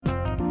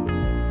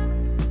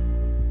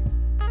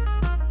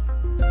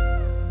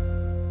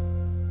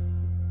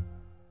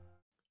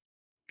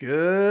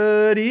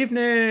Good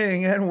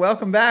evening and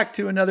welcome back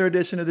to another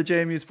edition of the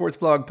JMU Sports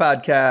Blog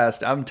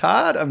podcast. I'm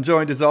Todd. I'm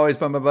joined as always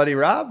by my buddy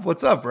Rob.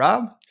 What's up,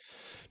 Rob?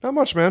 Not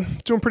much, man.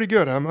 Doing pretty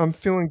good. I'm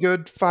feeling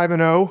good.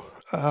 5-0.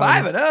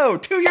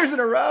 5-0, 2 years in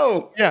a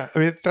row. Yeah, I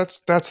mean that's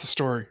the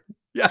story.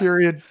 Yes.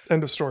 Period.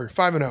 End of story.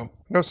 5-0.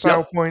 No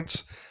style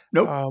points.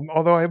 Nope.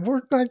 Although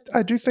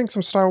I do think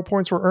some style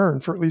points were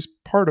earned for at least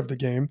part of the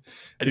game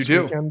this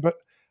weekend. But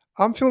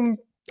I'm feeling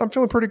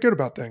pretty good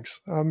about things.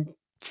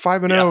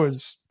 5-0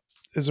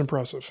 is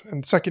impressive,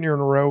 and second year in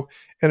a row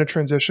in a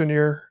transition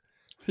year.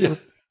 Yeah.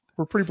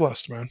 We're pretty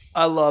blessed, man.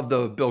 I love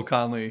the Bill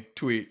Conley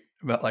tweet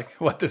about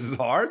what this is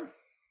hard.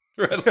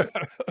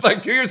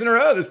 Like 2 years in a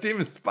row, this team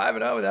is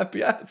 5-0 with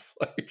FBS.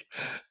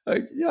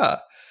 Yeah.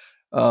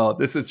 Oh,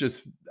 this is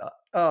just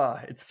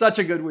it's such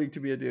a good week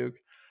to be a Duke.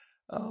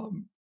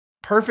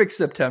 Perfect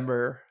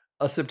September,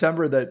 a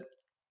September that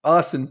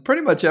us and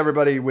pretty much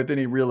everybody with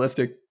any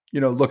realistic,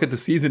 look at the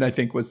season, I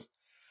think was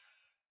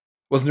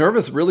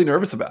really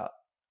nervous about.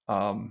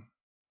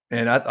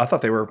 And I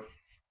thought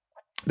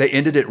they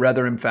ended it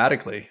rather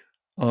emphatically.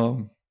 I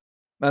don't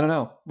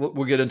know.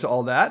 We'll get into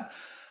all that.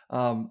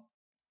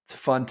 It's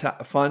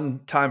a fun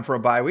time for a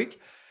bye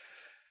week.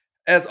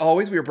 As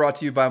always, we are brought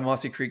to you by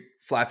Mossy Creek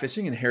Fly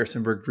Fishing in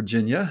Harrisonburg,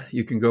 Virginia.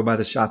 You can go by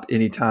the shop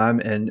anytime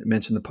and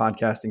mention the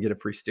podcast and get a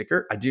free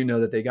sticker. I do know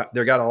that they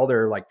got all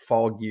their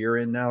fall gear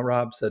in now,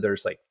 Rob. So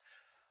there's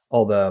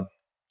all the,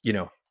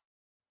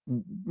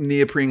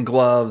 neoprene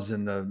gloves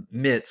and the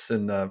mitts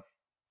and the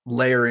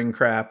layering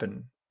crap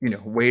and,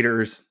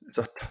 waders. There's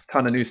a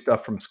ton of new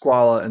stuff from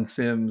Squala and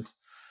Sims.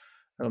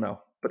 I don't know.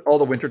 But all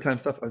the wintertime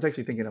stuff, I was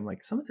actually thinking,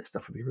 some of this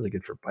stuff would be really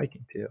good for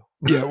biking too.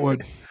 Yeah, it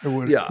would. It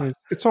would. Yeah. I mean,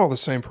 it's all the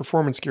same.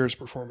 Performance gear is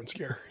performance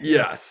gear.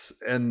 Yes.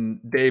 And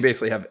they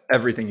basically have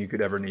everything you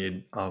could ever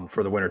need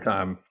for the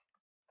wintertime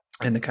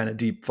and the kind of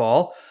deep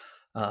fall.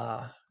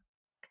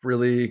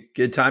 Really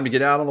good time to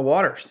get out on the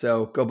water.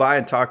 So go by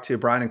and talk to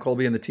Brian and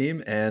Colby and the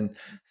team and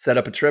set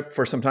up a trip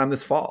for some time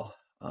this fall.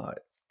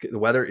 The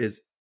weather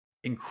is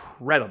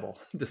incredible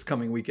this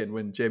coming weekend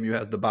when JMU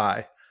has the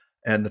bye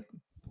and the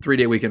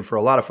 3-day weekend for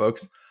a lot of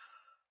folks.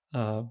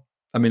 It's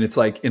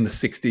in the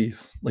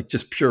 60s,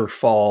 just pure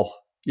fall,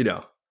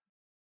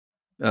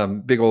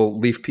 big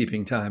old leaf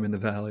peeping time in the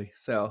valley.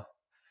 So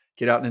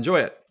get out and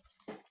enjoy it.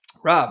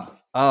 Rob,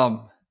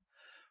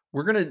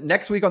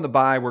 next week on the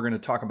bye, we're going to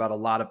talk about a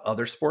lot of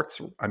other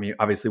sports.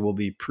 Obviously we'll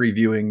be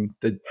previewing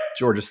the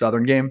Georgia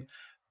Southern game,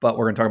 but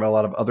we're going to talk about a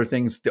lot of other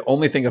things. The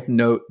only thing of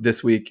note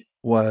this week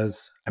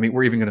was,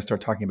 we're even going to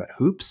start talking about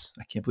hoops.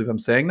 I can't believe I'm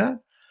saying that.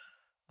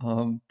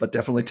 But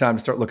definitely time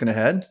to start looking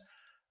ahead.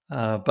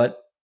 But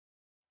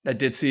I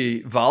did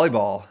see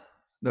volleyball.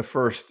 The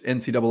first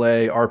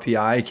NCAA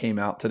RPI came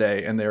out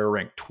today, and they were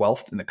ranked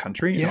 12th in the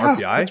country in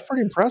RPI. That's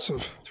pretty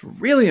impressive. It's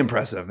really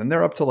impressive. And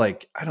they're up to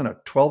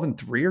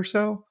 12-3 or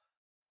so.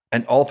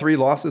 And all 3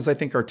 losses, I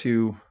think, are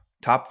to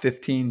top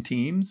 15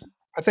 teams.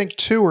 I think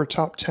 2 are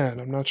top 10.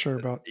 I'm not sure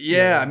about.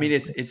 Yeah.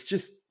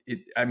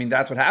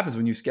 That's what happens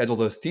when you schedule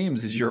those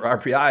teams is your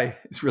RPI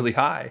is really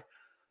high.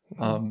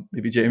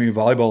 Maybe JMU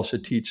volleyball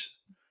should teach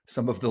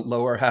some of the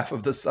lower half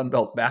of the Sun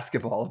Belt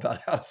basketball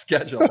about how to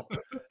schedule.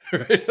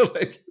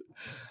 Right?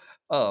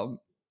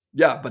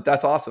 But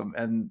that's awesome.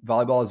 And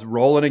volleyball is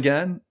rolling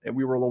again. And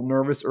we were a little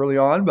nervous early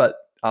on, but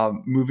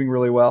moving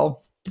really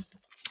well.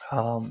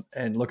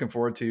 And looking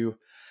forward to,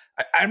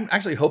 I'm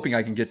actually hoping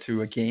I can get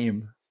to a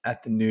game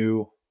at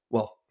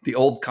the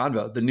old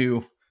Convo, the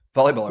new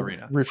volleyball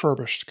arena.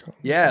 Refurbished.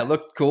 Yeah, it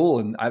looked cool.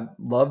 And I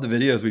love the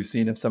videos we've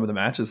seen of some of the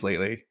matches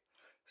lately.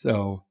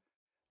 So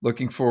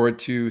looking forward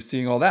to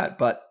seeing all that.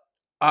 But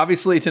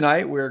obviously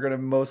tonight we're going to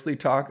mostly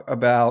talk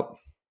about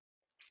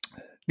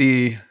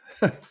is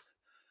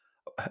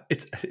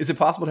it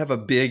possible to have a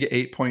big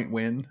 8-point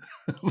win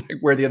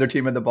where the other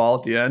team had the ball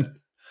at the end?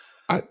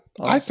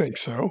 I think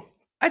so.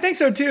 I think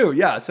so too.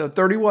 Yeah. So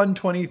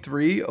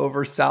 31-23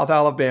 over South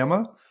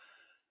Alabama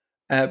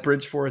at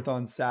Bridgeforth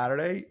on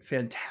Saturday.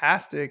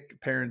 Fantastic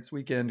Parents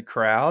Weekend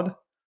crowd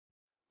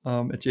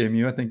at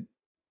JMU. I think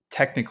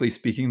technically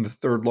speaking, the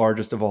third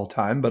largest of all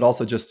time, but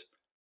also just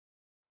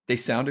they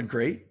sounded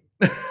great.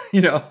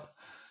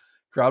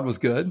 Crowd was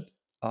good.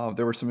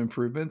 There were some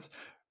improvements.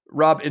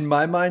 Rob, in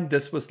my mind,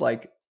 this was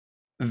the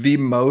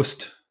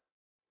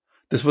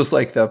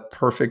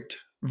perfect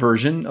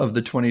version of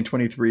the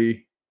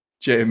 2023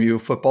 JMU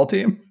football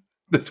team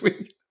this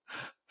week.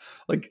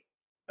 I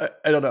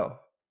don't know.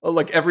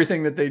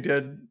 Everything that they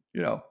did,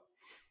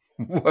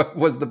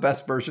 was the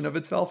best version of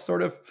itself,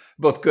 sort of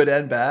both good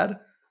and bad.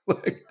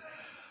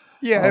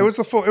 It was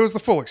the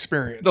full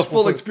experience. The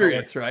full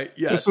experience, right?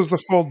 Yeah. This was the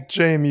full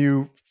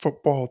JMU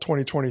football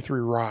 2023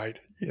 ride.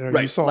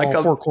 You saw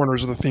all 4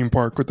 corners of the theme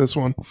park with this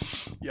one.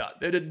 Yeah.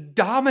 They had a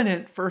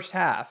dominant first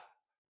half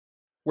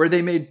where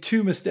they made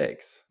 2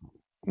 mistakes.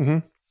 Mm-hmm.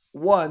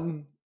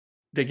 One,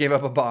 they gave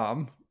up a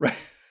bomb, right?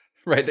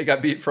 Right. They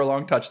got beat for a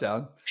long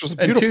touchdown. Which was a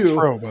beautiful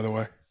throw, by the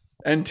way.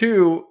 And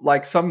 2,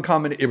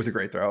 it was a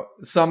great throw.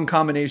 Some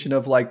combination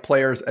of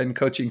players and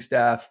coaching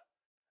staff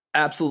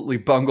absolutely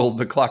bungled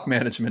the clock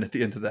management at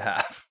the end of the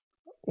half.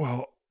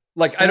 Well,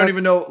 Like, I And don't that's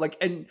even know. Like,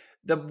 and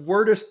the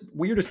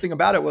weirdest thing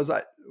about it was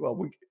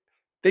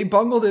they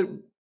bungled it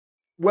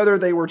whether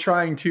they were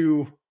trying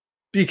to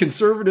be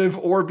conservative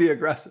or be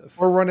aggressive.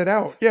 or run it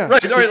out. Yeah.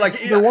 Right. Right. Like,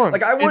 Either yeah, one.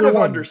 like I would Either have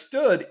one.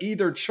 understood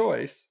either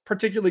choice,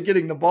 particularly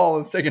getting the ball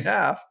in the second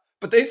half,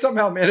 but they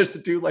somehow managed to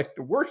do like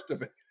the worst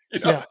of it. You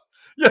know? Yeah.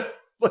 Yeah.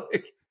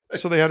 Like,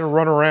 So they had to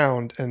run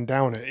around and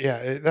down it.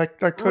 Yeah. That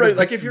could right. have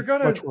Like if you're been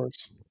gonna much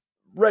worse.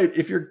 right,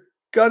 if you're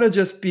gonna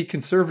just be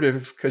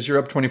conservative because you're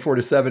up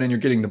 24-7 and you're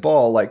getting the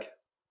ball, like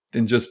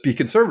then just be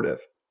conservative.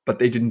 But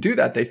they didn't do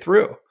that. They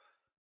threw.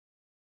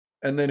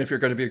 And then if you're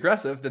going to be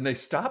aggressive, then they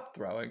stopped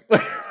throwing.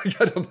 Like,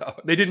 I don't know.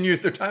 They didn't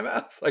use their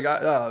timeouts. Like,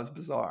 it was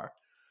bizarre.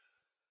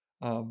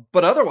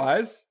 But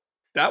otherwise,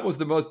 that was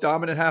the most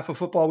dominant half of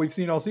football we've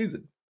seen all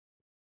season.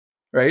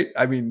 Right?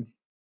 I mean,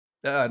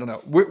 I don't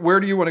know. Where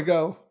do you want to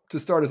go to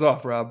start us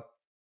off, Rob?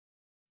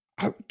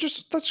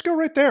 Just let's go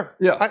right there.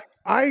 Yeah.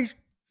 I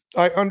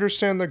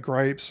understand the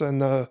gripes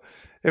and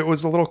it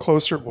was a little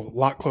closer, well, a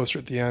lot closer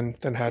at the end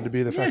than had to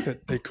be the fact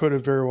that they could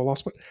have very well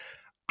lost. But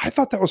I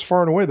thought that was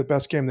far and away the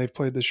best game they've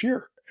played this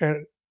year.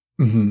 And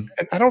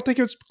I don't think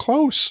it was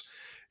close.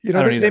 You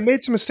know, they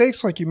made some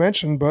mistakes, like you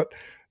mentioned, but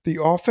the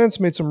offense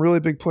made some really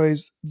big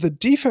plays. The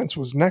defense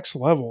was next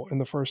level in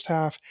the first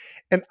half.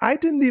 And I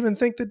didn't even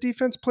think the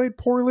defense played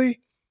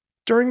poorly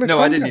during the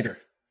comeback. I didn't either.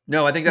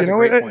 No, I think that's a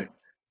great point.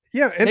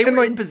 Yeah. And they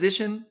were in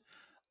position,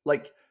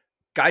 like,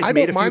 guys I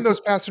made don't mind those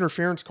pass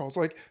interference calls.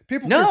 Like,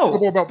 people can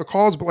quibble about the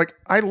calls, but like,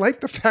 I like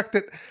the fact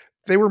that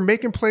they were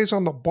making plays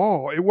on the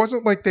ball. It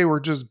wasn't like they were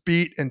just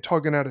beat and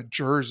tugging at a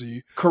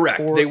jersey. Correct.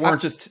 They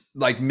weren't just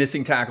like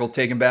missing tackles,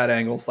 taking bad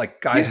angles,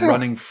 like guys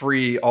running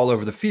free all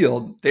over the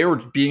field. They were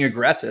being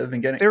aggressive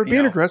and getting. They were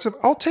being aggressive.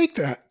 I'll take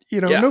that.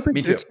 You know, yeah, no big.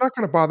 Me too. It's not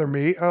going to bother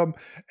me.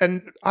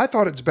 And I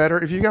thought it's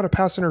better if you got a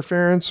pass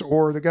interference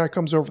or the guy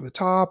comes over the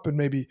top and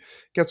maybe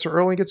gets there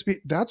early and gets beat.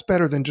 That's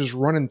better than just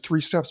running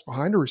 3 steps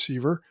behind a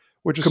receiver,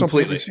 which is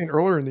something we've seen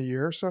earlier in the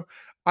year. So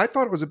I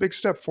thought it was a big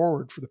step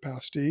forward for the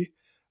pass D.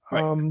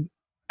 Right.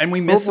 And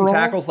we missed some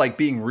tackles like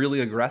being really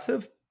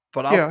aggressive,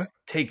 but I'll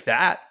take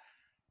that.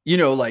 You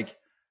know, like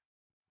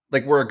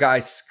where a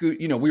guy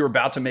we were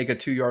about to make a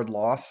 2-yard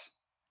loss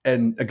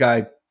and a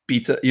guy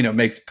beats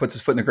it, puts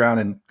his foot in the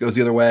ground and goes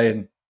the other way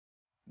and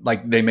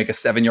like they make a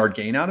 7-yard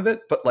gain out of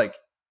it. But like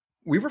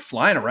we were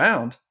flying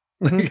around.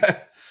 Like,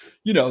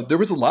 there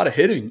was a lot of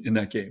hitting in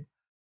that game.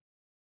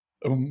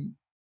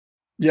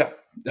 Yeah,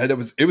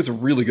 it was a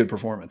really good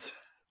performance.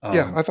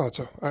 Yeah, I thought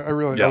so. I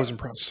was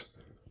impressed.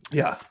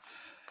 Yeah.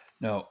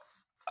 No,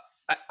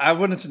 I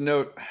wanted to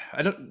note.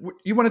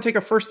 You want to take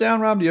a first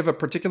down, Rob? Do you have a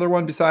particular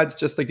one besides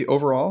just like the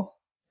overall?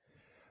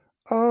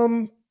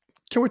 Can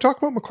we talk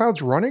about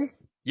McLeod's running?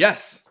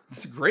 Yes,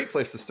 it's a great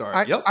place to start.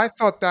 I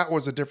thought that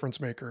was a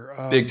difference maker.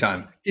 Big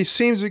time. He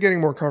seems to be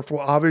getting more comfortable.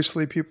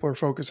 Obviously, people are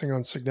focusing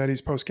on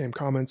Signetti's post-game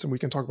comments, and we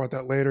can talk about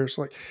that later.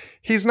 So, like,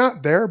 he's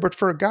not there, but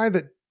for a guy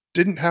that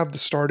didn't have the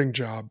starting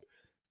job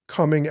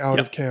coming out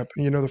of camp,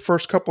 the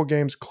first couple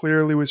games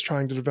clearly was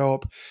trying to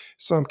develop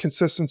some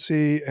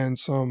consistency and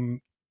some,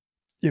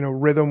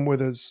 rhythm with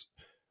his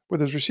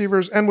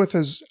receivers and with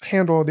his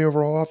handle on the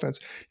overall offense.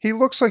 He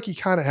looks like he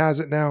kind of has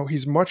it now.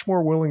 He's much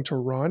more willing to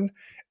run.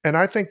 And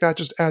I think that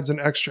just adds an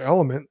extra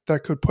element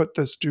that could put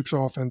this Duke's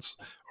offense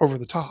over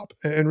the top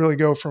and really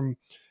go from,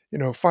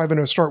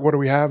 5-0 start, what do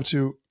we have,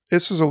 to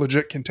this is a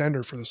legit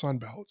contender for the Sun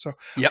Belt. So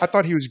I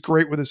thought he was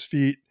great with his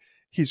feet.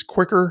 He's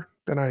quicker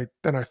than I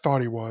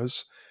thought he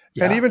was.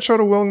 Yeah. And even showed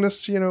a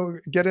willingness to,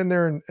 get in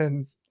there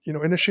and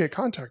initiate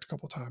contact a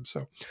couple of times.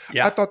 So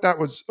I thought that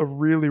was a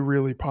really,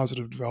 really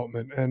positive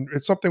development. And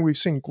it's something we've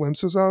seen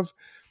glimpses of,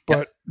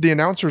 but the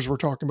announcers were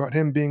talking about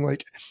him being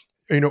like,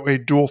 a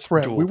dual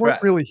threat. We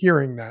weren't really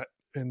hearing that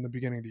in the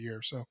beginning of the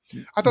year. So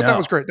I thought that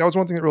was great. That was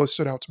one thing that really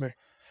stood out to me.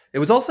 It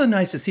was also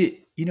nice to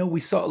see, we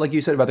saw, like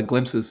you said about the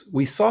glimpses,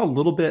 we saw a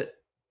little bit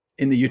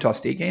in the Utah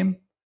State game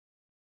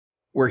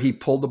where he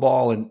pulled the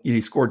ball and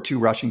he scored 2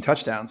 rushing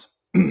touchdowns.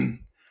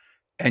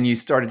 And you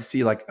started to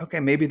see like, okay,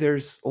 maybe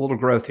there's a little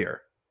growth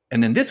here.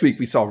 And then this week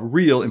we saw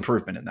real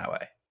improvement in that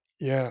way.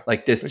 Yeah.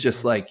 Like this,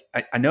 just like,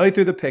 I know he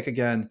threw the pick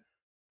again,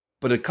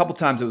 but a couple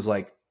times it was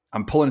like,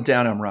 I'm pulling it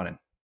down and I'm running.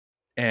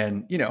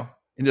 And,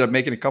 ended up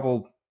making a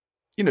couple,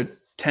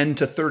 10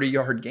 to 30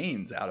 yard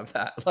gains out of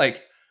that.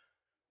 Like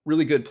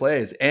really good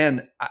plays.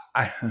 And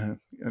I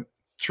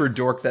true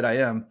dork that I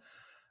am,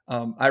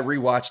 I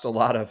rewatched a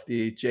lot of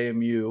the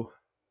JMU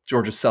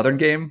Georgia Southern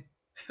game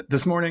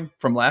this morning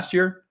from last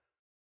year.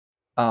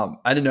 I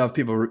didn't know if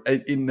people were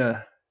in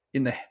the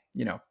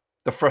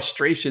the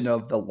frustration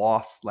of the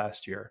loss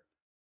last year.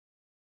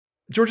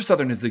 Georgia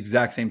Southern is the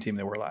exact same team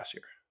they were last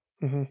year.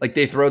 Mm-hmm. Like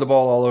they throw the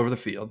ball all over the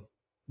field.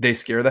 They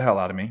scare the hell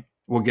out of me.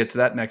 We'll get to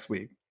that next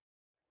week.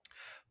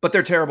 But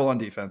they're terrible on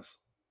defense.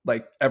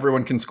 Like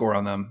everyone can score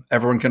on them.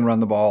 Everyone can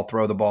run the ball,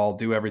 throw the ball,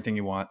 do everything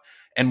you want.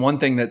 And one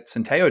thing that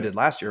Centeio did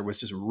last year was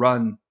just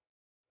run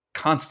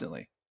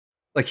constantly.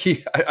 Like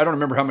I don't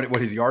remember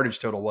what his yardage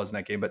total was in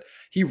that game, but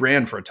he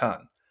ran for a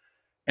ton.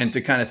 And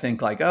to kind of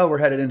think like, oh, we're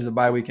headed into the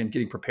bye week and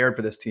getting prepared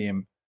for this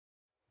team.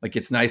 like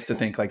it's nice to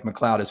think like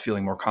McLeod is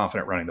feeling more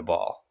confident running the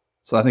ball.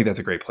 So I think that's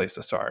a great place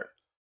to start.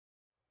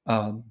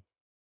 I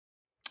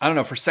don't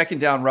know, for second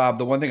down, Rob,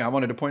 the one thing I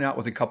wanted to point out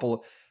was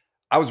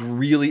I was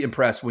really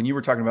impressed when you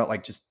were talking about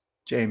like just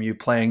JMU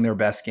playing their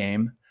best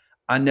game.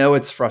 I know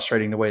it's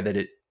frustrating the way that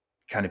it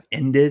kind of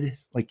ended.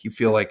 Like you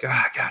feel like,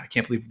 God, I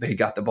can't believe they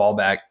got the ball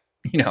back,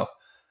 in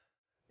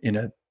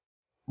a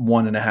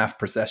 1.5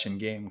 possession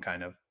game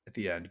kind of at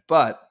the end.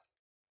 But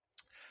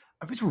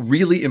I was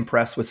really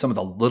impressed with some of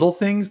the little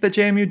things that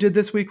JMU did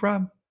this week,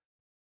 Rob.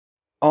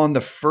 On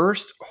the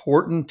first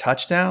Horton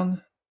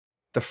touchdown,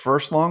 the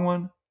first long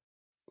one,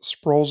 the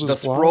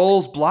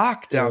Sproles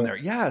block down there.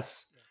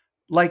 Yes.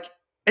 Like,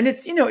 and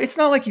it's, it's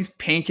not like he's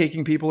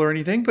pancaking people or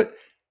anything, but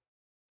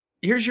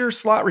here's your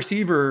slot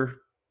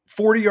receiver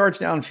 40 yards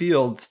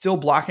downfield, still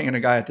blocking on a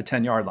guy at the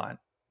 10-yard line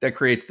that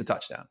creates the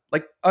touchdown.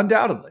 Like,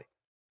 undoubtedly.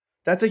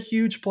 That's a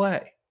huge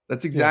play.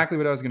 That's exactly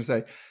what I was going to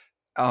say.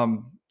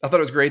 I thought it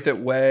was great that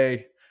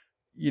Way,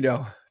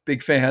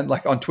 big fan,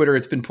 like on Twitter,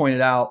 it's been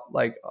pointed out,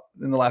 like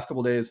in the last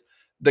couple of days,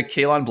 the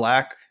Kalon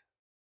Black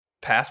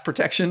pass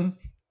protection,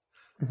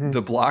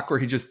 the block where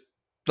he just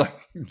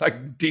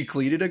like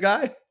decleated a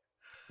guy.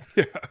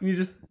 Yeah. You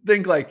just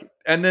think like,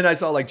 and then I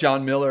saw like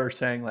John Miller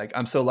saying like,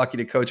 I'm so lucky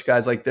to coach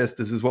guys like this.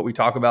 This is what we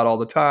talk about all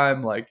the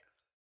time. Like,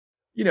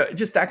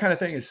 just that kind of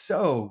thing is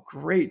so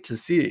great to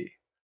see.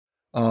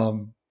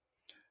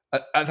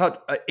 I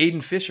thought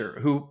Aiden Fisher,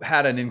 who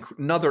had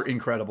another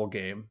incredible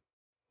game,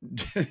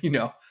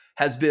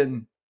 has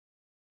been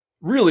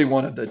really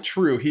one of the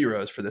true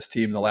heroes for this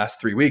team the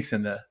last 3 weeks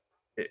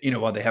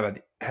while they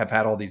have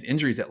had all these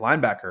injuries at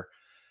linebacker.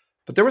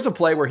 But there was a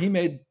play where he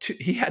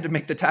had to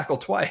make the tackle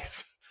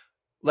twice.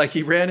 Like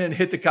he ran in,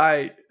 hit the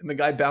guy, and the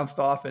guy bounced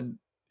off, and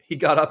he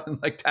got up and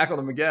like tackled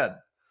him again.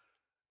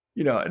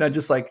 And I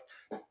just like,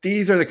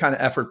 these are the kind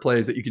of effort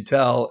plays that you could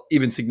tell.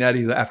 Even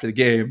Signetti after the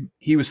game,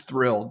 he was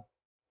thrilled,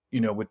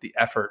 with the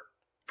effort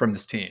from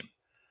this team.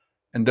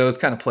 And those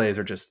kind of plays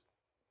are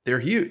they're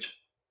huge.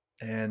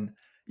 And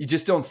you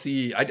just don't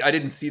see, I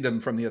didn't see them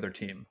from the other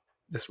team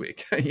this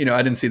week. I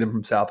didn't see them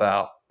from South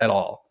Al at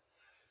all.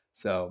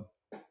 So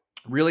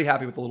really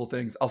happy with the little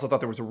things. Also thought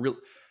there was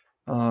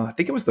I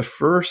think it was the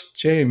first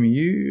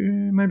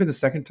JMU, might have been the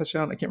second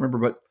touchdown. I can't remember,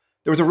 but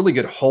there was a really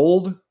good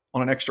hold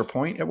on an extra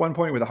point at one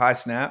point with a high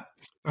snap.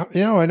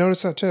 I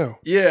noticed that too.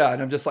 Yeah.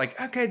 And I'm just like,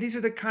 okay, these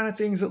are the kind of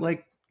things that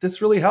like,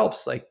 this really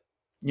helps. Like,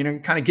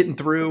 kind of getting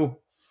through.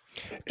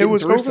 It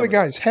was over the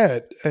guy's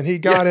head and he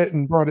got it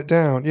and brought it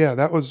down. Yeah.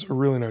 That was a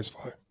really nice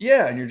play.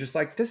 Yeah. And you're just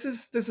like, this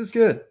is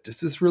good.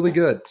 This is really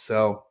good.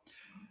 So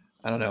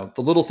I don't know.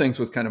 The little things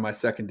was kind of my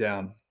second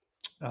down.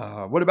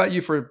 What about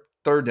you for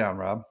third down,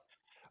 Rob?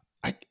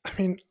 I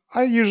mean,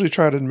 I usually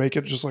try to make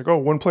it just like,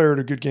 one player had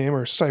a good game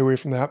or stay away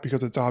from that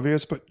because it's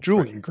obvious, but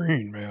Julian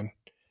Green, man.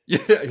 Yeah.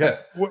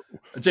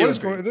 Jalen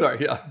Green.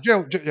 Sorry.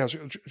 Yeah.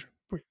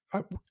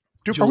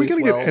 Are we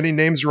going to get any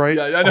names right?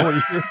 Yeah, I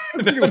know.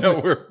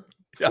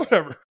 No,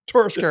 whatever.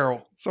 Taurus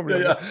Carroll.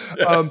 Somebody.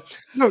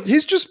 No,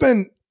 he's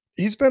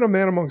been a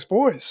man amongst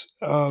boys.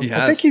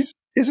 I think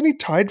isn't he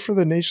tied for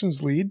the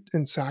nation's lead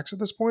in sacks at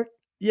this point?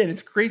 Yeah. And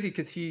it's crazy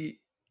because he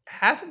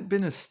hasn't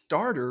been a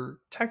starter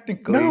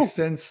technically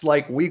since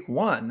like week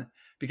 1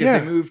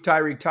 because they moved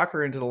Tyreek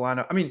Tucker into the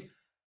lineup. I mean,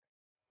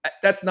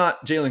 that's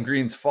not Jalen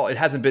Green's fault. It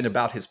hasn't been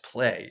about his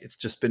play. It's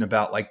just been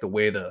about like the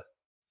way the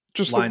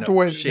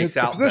lineup shakes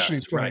out possession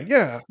best, he's playing.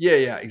 Right?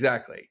 Yeah,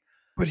 exactly.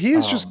 But he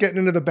is just getting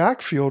into the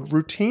backfield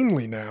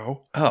routinely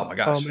now. Oh my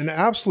gosh. An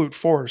absolute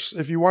force.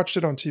 If you watched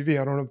it on TV,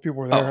 I don't know if people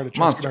were there, had a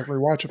chance to actually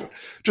watch it, but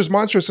just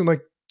monstrous. And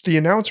like the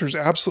announcers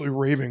absolutely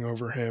raving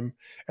over him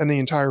and the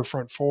entire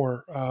front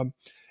four.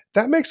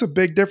 That makes a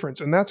big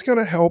difference. And that's going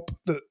to help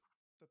the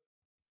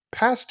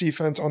pass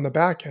defense on the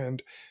back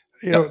end.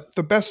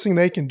 The best thing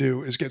they can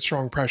do is get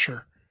strong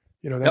pressure.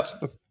 That's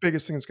the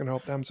biggest thing that's going to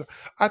help them. So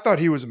I thought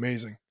he was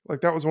amazing.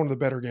 Like that was one of the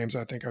better games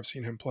I think I've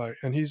seen him play.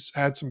 And he's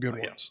had some good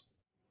ones.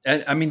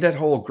 And I mean, that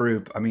whole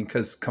group,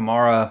 because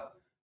Kamara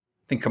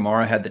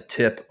had the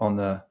tip on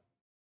the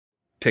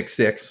pick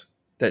 6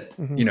 that,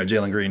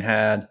 Jalen Green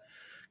had.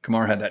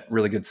 Kamara had that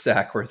really good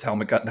sack where his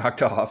helmet got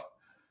knocked off.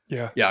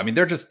 Yeah. Yeah. I mean,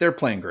 they're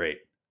playing great.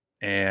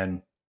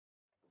 And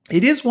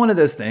it is one of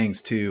those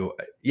things too.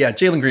 Yeah.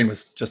 Jalen Green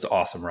was just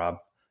awesome, Rob.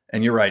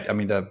 And you're right. I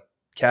mean, the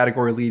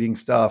category leading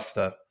stuff,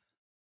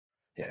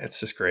 it's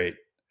just great.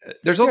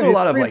 There's also a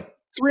lot of like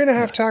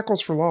 3.5 tackles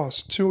for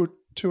loss,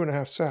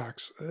 2.5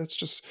 sacks. It's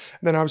just,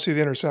 and then obviously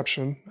the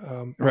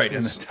interception, right.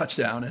 And the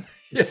touchdown. And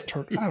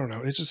I don't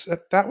know. It's just,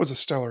 that was a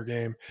stellar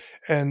game.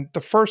 And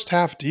the first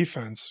half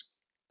defense,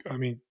 I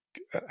mean,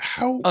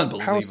 how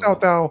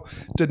South Al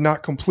did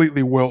not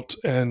completely wilt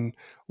and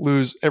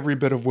lose every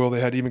bit of will they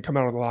had to even come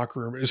out of the locker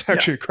room is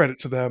actually a credit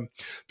to them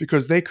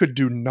because they could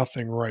do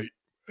nothing right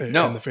in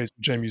the face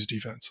of JMU's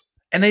defense.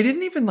 And they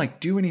didn't even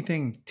like do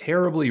anything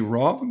terribly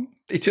wrong.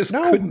 They just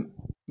couldn't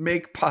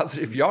make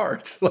positive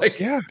yards.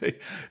 Like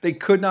they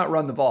could not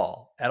run the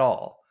ball at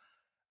all.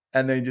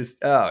 And they just,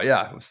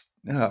 it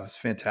was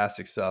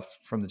fantastic stuff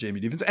from the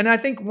JMU defense. And I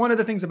think one of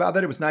the things about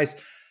that, it was nice.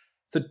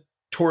 So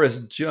Taurus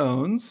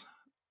Jones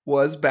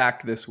was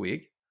back this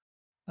week.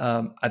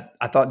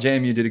 I thought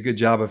JMU did a good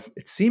job of.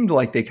 It seemed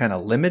like they kind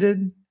of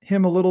limited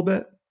him a little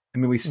bit. I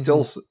mean, we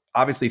still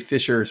obviously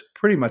Fisher is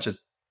pretty much as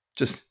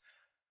just.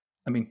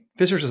 I mean,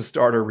 Fisher's a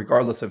starter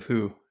regardless of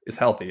who is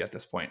healthy at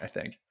this point, I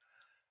think.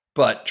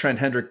 But Trent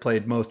Hendrick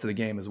played most of the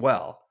game as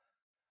well.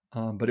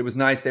 But it was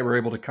nice they were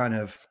able to kind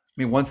of. I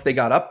mean, once they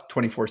got up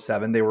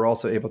 24/7, they were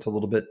also able to a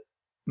little bit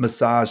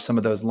massage some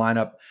of those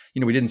lineup.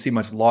 We didn't see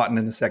much Lawton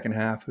in the second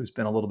half, who's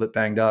been a little bit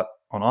banged up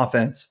on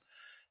offense.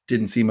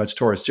 Didn't see much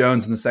Torres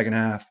Jones in the second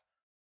half,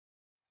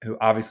 who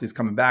obviously is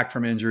coming back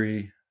from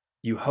injury.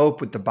 You hope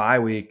with the bye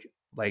week,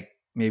 like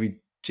maybe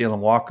Jalen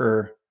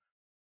Walker,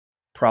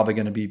 probably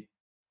going to be,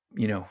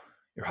 you're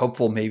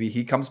hopeful maybe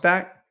he comes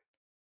back.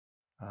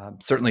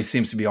 Certainly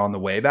seems to be on the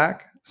way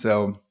back.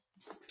 So,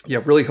 yeah,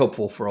 really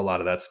hopeful for a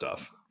lot of that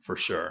stuff for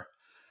sure.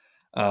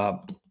 I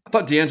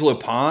thought D'Angelo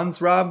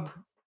Pons, Rob,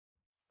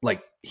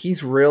 like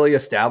he's really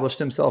established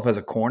himself as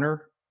a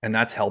corner, and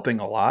that's helping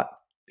a lot.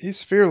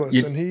 He's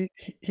fearless, and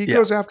he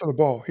goes after the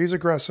ball. He's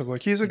aggressive.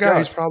 Like he's a guy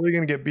who's probably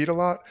going to get beat a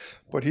lot,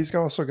 but he's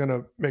also going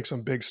to make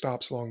some big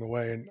stops along the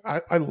way. And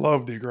I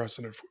love the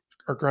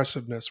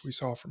aggressiveness we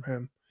saw from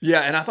him.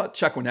 Yeah, and I thought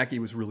Chuck Wienecki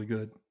was really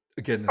good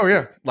again this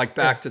week. Like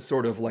back to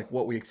sort of like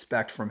what we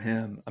expect from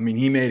him. I mean,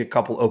 he made a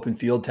couple open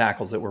field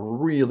tackles that were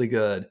really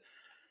good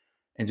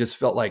and just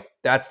felt like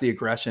that's the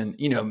aggression.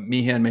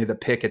 Meehan made the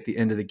pick at the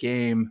end of the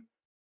game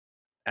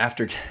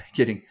after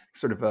getting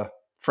sort of a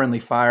friendly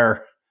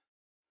fire.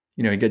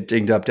 He got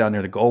dinged up down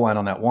near the goal line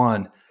on that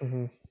one.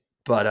 Mm-hmm.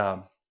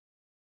 But,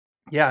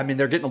 yeah, I mean,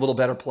 they're getting a little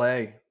better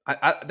play.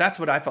 That's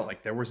what I felt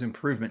like. There was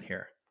improvement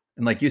here.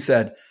 And like you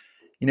said,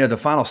 the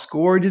final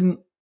score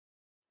didn't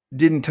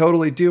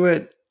totally do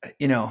it,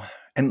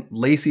 and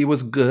Lacey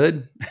was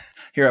good.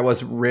 Here I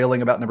was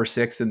railing about number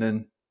 6, and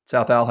then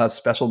South Al has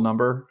special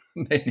number.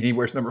 He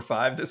wears number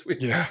 5 this week.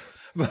 Yeah.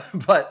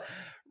 But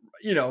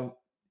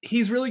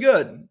he's really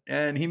good,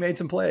 and he made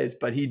some plays,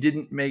 but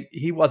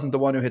he wasn't the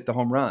one who hit the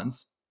home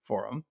runs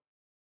for him,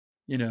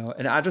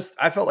 and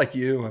I felt like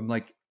you. I'm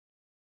like,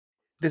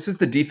 this is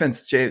the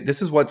defense.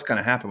 This is what's going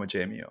to happen with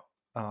JMU.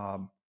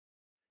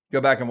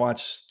 Go back and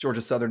watch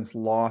Georgia Southern's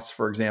loss,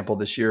 for example,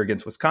 this year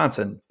against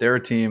Wisconsin. They're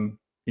a team,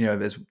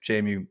 as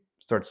JMU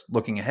starts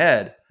looking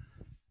ahead,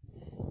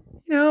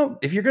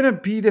 if you're going to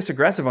be this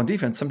aggressive on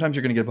defense, sometimes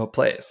you're going to give up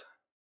plays,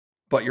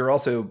 but you're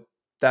also,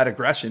 that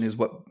aggression is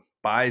what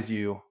buys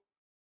you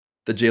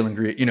the Jalen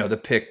Green, the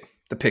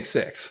pick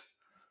 6.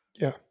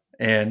 Yeah.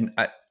 And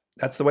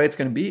that's the way it's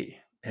going to be.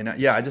 And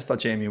I just thought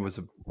JMU was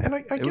and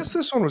I guess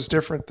this one was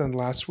different than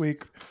last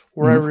week,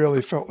 where I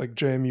really felt like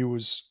JMU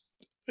was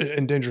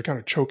in danger, kind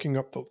of choking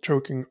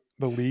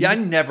the lead. Yeah, I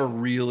never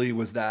really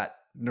was that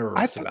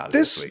nervous about it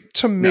this week.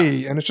 To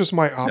me, and it's just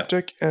my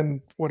optic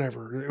and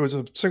whatever. It was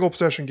a single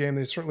possession game.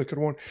 They certainly could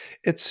have won.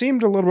 It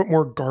seemed a little bit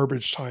more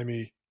garbage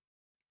timey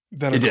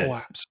than a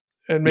collapse.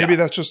 And maybe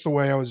that's just the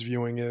way I was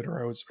viewing it,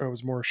 or I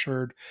was more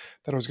assured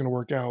that it was going to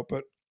work out.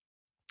 But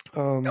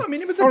no, I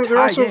mean, it was a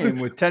tie game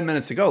with 10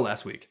 minutes to go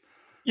last week.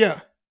 Yeah.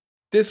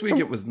 This week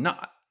it was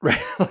not,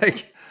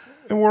 right?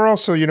 And we're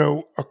also,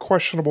 a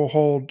questionable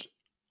hold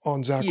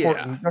on Zach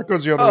Horton. That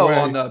goes the other way.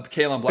 On the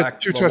Kalen Black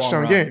 2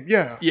 touchdown game.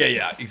 Yeah.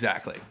 Yeah,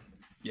 exactly.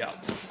 Yeah.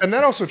 And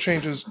that also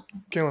changes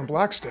Kalen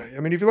Black's day. I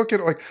mean, if you look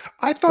at it,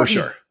 I thought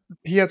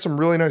he had some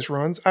really nice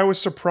runs. I was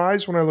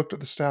surprised when I looked at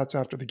the stats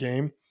after the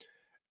game,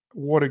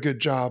 what a good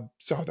job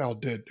South Al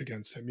did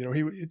against him.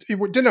 He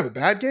didn't have a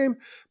bad game,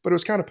 but it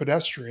was kind of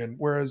pedestrian.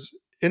 Whereas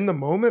in the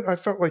moment, I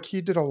felt like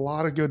he did a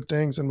lot of good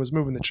things and was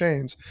moving the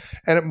chains.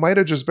 And it might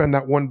have just been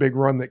that one big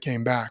run that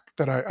came back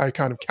that I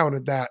kind of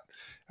counted that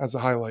as the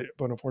highlight,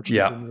 but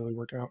unfortunately it didn't really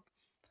work out.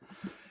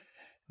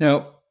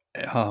 No.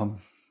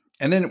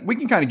 And then we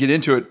can kind of get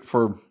into it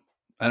for,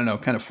 I don't know,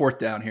 kind of fourth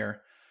down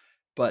here.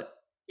 But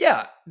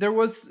yeah, there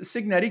was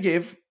Signetti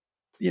gave,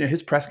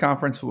 his press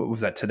conference. What was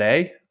that,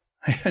 today?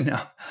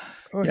 No.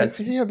 Oh, yeah,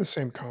 he had the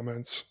same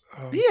comments.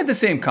 He had the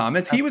same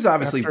comments. He was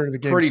obviously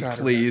pretty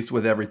pleased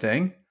with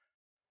everything.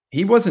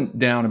 He wasn't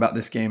down about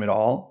this game at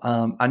all.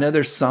 I know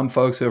there's some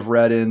folks who have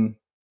read into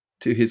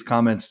his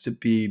comments to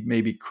be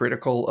maybe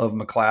critical of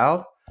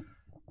McLeod.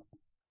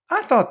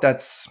 I thought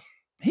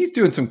he's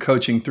doing some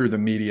coaching through the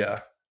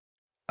media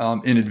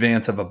in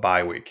advance of a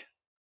bye week.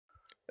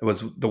 It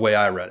was the way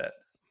I read it.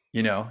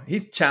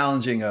 He's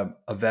challenging a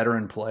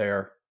veteran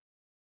player,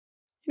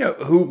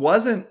 who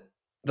wasn't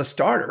the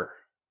starter.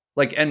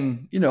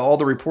 All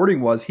the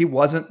reporting was he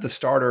wasn't the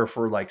starter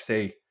for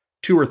say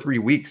 2 or 3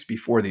 weeks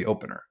before the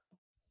opener.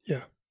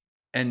 Yeah.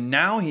 And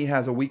now he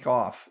has a week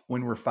off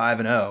when we're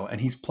 5-0 and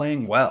he's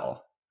playing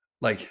well.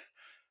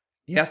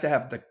 He has to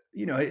have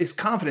his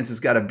confidence has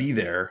got to be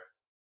there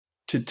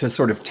to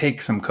sort of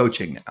take some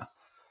coaching now,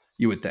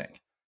 you would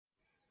think.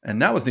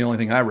 And that was the only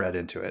thing I read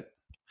into it.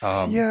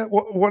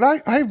 What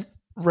I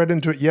read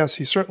into it, yes,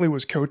 he certainly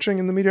was coaching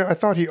in the media. I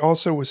thought he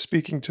also was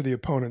speaking to the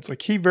opponents.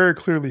 He very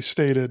clearly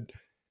stated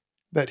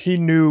that he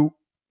knew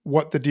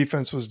what the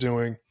defense was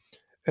doing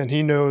and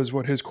he knows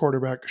what his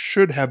quarterback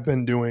should have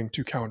been doing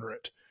to counter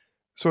it.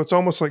 So it's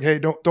almost like, hey,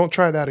 don't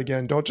try that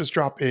again. Don't just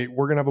drop 8.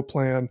 We're gonna have a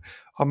plan.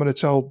 I'm gonna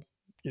tell,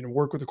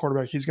 work with the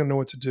quarterback. He's gonna know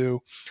what to do.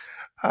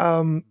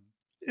 Um,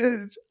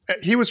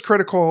 he was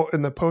critical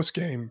in the post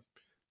game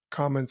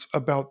comments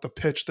about the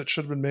pitch that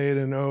should have been made,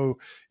 and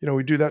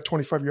we do that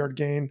 25-yard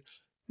gain.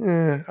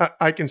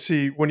 I can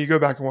see when you go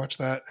back and watch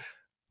that,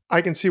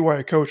 I can see why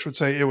a coach would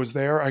say it was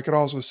there. I could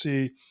also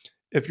see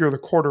if you're the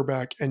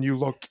quarterback and you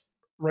look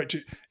right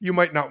to, you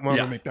might not want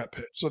to Yeah. make that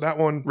pitch. So that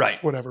one,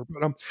 Right. whatever.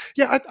 But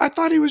yeah, I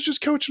thought he was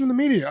just coaching in the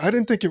media. I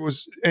didn't think it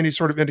was any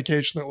sort of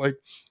indication that like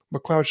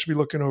McLeod should be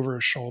looking over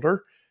his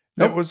shoulder.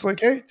 Nope. It was like,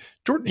 hey,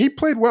 Jordan, he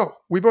played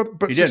well.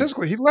 But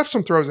statistically, he left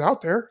some throws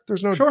out there.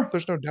 There's no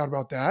doubt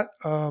about that.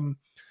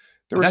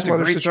 There were some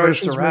other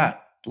situations where,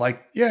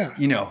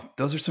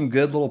 those are some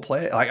good little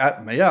plays.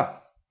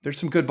 There's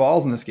some good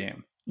balls in this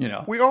game.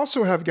 We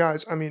also have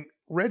guys. I mean,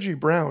 Reggie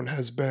Brown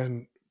has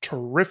been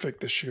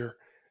terrific this year.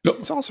 Yep.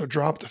 He's also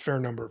dropped a fair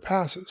number of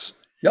passes.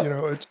 Yep.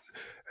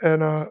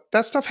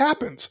 That stuff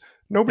happens.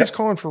 Nobody's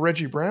calling for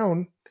Reggie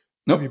Brown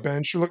to be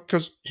benched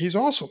because he's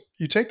awesome.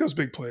 You take those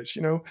big plays.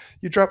 You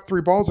drop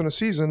 3 balls in a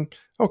season.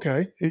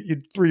 Okay,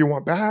 3 you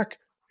want back.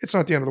 It's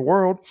not the end of the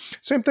world.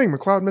 Same thing.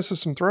 McLeod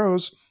misses some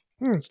throws.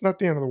 It's not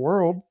the end of the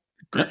world.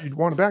 Yep. You'd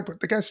want it back, but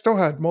the guy still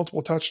had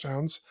multiple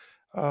touchdowns.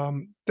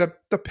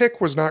 The pick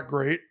was not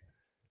great.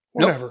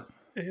 Whatever. Nope.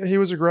 He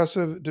was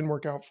aggressive. It didn't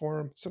work out for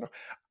him. So no,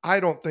 I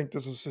don't think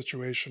this is a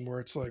situation where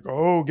it's like,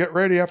 oh, get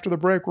ready after the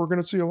break. We're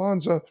going to see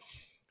Alonzo.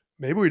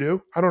 Maybe we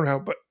do. I don't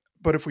know.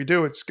 But if we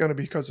do, it's going to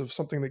be because of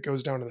something that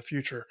goes down in the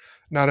future,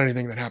 not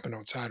anything that happened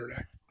on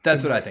Saturday.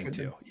 That's what I think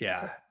too.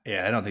 Yeah.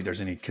 I don't think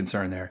there's any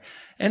concern there.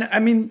 And I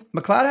mean,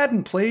 McLeod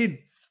hadn't played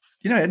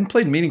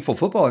meaningful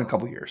football in a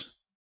couple of years.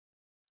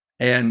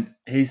 And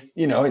he's,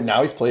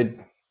 now he's played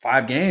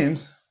 5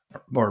 games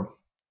or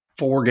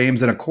 4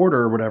 games and a quarter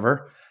or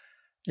whatever.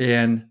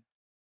 And,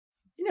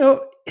 I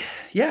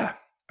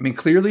mean,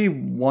 clearly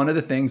one of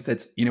the things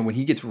that's, when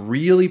he gets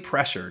really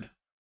pressured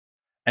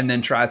and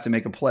then tries to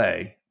make a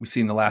play, we've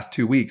seen the last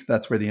 2 weeks,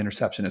 that's where the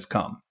interception has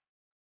come.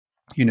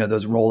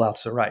 Those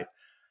rollouts to right,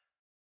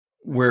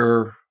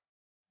 where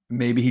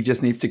maybe he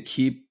just needs to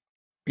keep,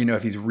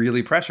 if he's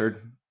really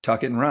pressured,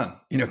 tuck it and run,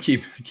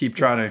 keep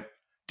trying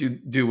to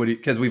do what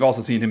because we've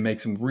also seen him make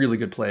some really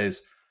good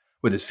plays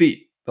with his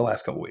feet the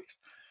last couple of weeks.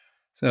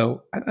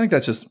 So I think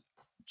that's just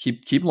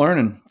keep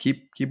learning,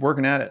 keep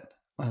working at it.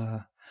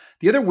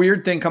 The other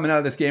weird thing coming out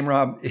of this game,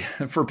 Rob,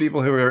 for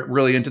people who are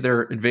really into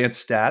their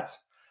advanced stats,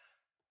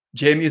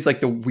 JMU is like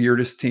the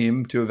weirdest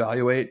team to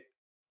evaluate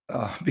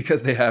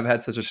because they have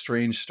had such a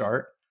strange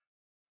start.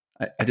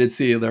 I did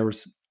see there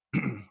was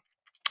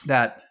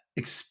that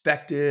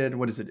expected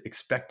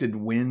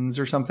wins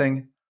or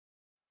something.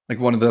 Like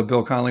one of the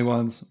Bill Connolly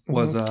ones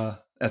was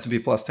S&P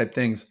Plus type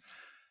things.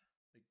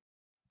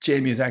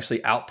 JMU is actually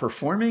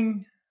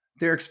outperforming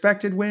their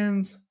expected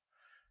wins.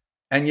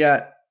 And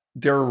yet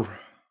they're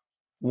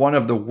one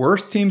of the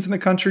worst teams in the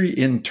country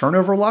in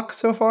turnover luck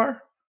so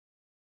far.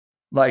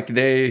 Like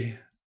they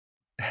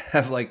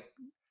have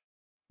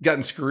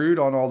gotten screwed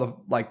on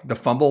all the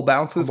fumble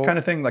bounces kind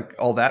of thing, like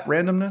all that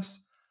randomness.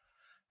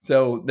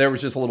 So there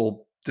was just a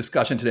little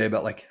discussion today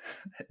about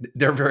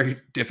they're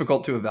very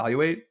difficult to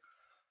evaluate.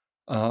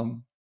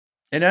 And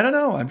I don't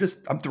know. I'm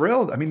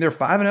thrilled. I mean, they're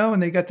 5-0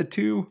 and they got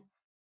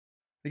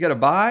they got a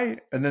bye,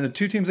 and then the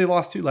 2 teams they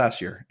lost to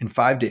last year in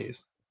 5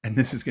 days. And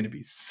this is going to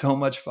be so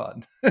much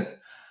fun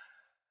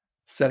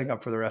setting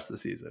up for the rest of the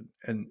season.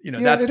 And,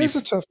 it is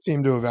a tough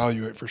team to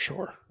evaluate for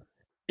sure.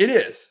 It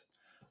is.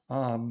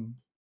 I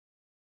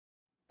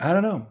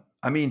don't know.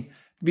 I mean,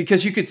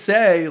 because you could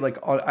say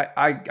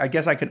I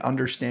guess I could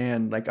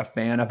understand a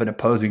fan of an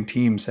opposing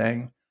team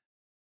saying,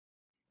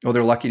 well,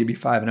 they're lucky to be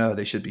 5-0.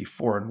 They should be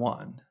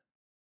 4-1.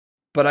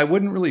 But I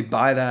wouldn't really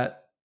buy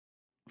that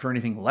for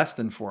anything less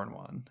than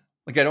 4-1.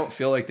 I don't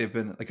feel like they've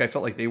been I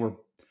felt like they were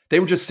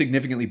just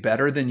significantly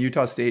better than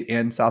Utah State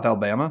and South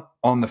Alabama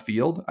on the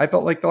field. I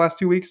felt like the last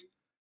 2 weeks.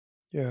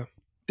 Yeah.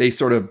 They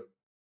sort of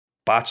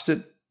botched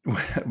it.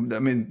 I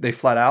mean, they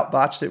flat out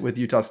botched it with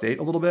Utah State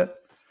a little bit.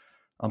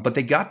 But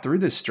they got through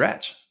this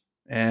stretch.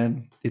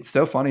 And it's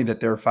so funny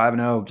that they're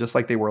 5-0 just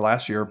like they were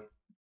last year.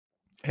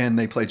 And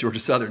they played Georgia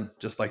Southern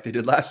just like they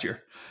did last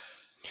year.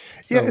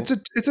 So, yeah,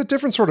 it's a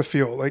different sort of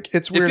feel.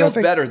 It's weird. It feels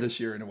better this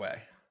year in a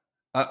way.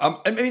 I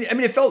mean,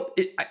 it felt.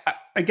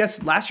 I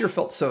guess last year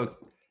felt so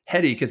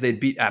heady because they'd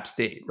beat App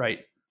State, right?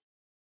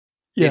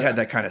 They had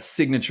that kind of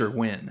signature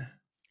win.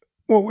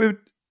 Well,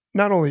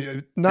 not only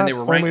that it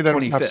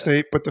was App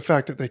State, but the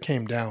fact that they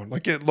came down.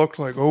 It looked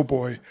like, oh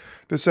boy,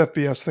 this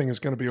FBS thing is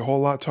going to be a whole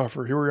lot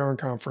tougher. Here we are in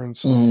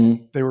conference.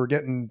 Mm-hmm. They were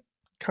getting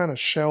kind of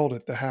shelled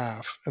at the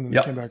half, and then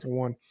they came back and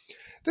won.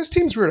 This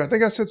team's weird. I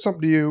think I said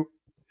something to you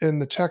in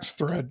the text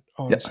thread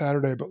on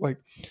Saturday, but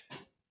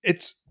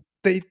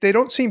they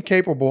don't seem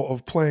capable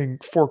of playing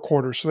 4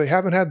 quarters, so they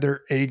haven't had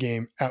their A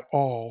game at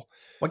all.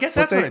 Well, I guess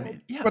that's what I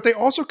mean. Yeah. But they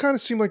also kind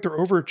of seem like they're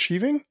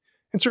overachieving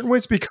in certain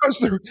ways because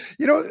they're,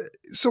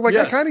 so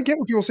I kind of get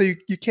when people say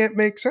you can't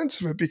make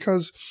sense of it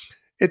because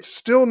it's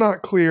still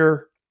not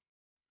clear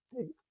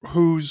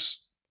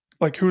who's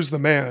like who's the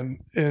man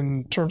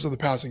in terms of the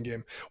passing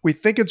game. We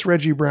think it's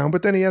Reggie Brown,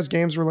 but then he has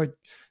games where like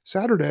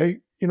Saturday,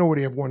 you know what,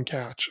 he had one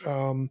catch.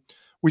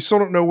 We still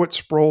don't know what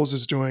Sproles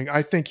is doing.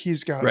 I think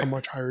he's got a Right.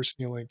 much higher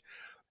ceiling.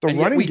 The And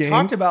yet running we game,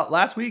 talked about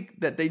last week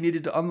that they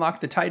needed to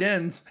unlock the tight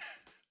ends,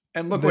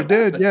 and look they what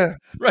did, happened. yeah,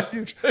 Right.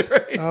 huge.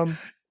 Right. Yeah.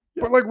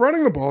 But like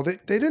running the ball, they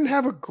didn't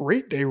have a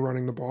great day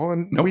running the ball,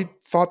 and we Nope.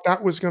 thought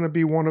that was going to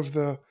be one of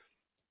the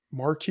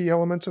marquee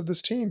elements of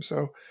this team.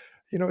 So,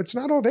 it's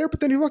not all there.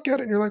 But then you look at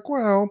it and you're like,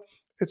 well,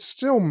 it's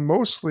still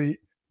mostly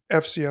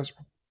FCS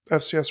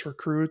FCS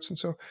recruits, and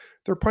so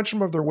they're punching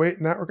above their weight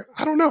in that regard.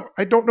 I don't know.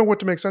 I don't know what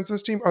to make sense of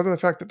this team other than the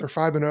fact that they're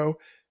 5-0,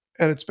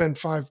 and it's been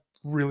 5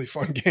 really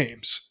fun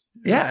games.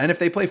 Yeah, and if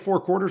they play 4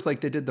 quarters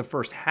like they did the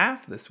first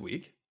half this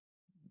week,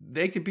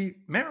 they could beat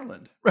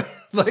Maryland, right?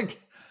 Like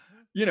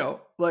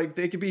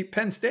they could beat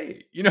Penn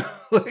State,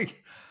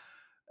 like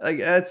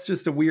that's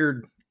just a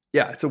weird,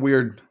 yeah, it's a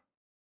weird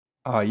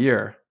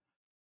year.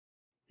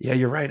 Yeah,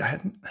 you're right.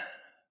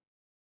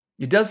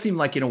 It does seem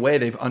like in a way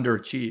they've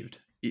underachieved.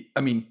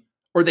 I mean,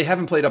 or they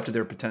haven't played up to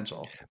their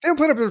potential. They haven't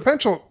played up to their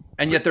potential.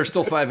 And yet they're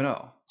still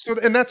 5-0. So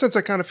in that sense,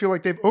 I kind of feel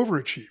like they've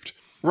overachieved.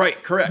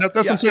 Right, correct. That's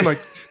what I'm saying. Like,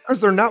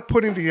 because they're not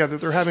putting together,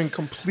 they're having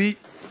complete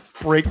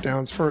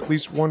breakdowns for at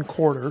least one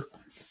quarter,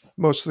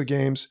 most of the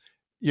games,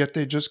 yet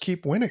they just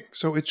keep winning.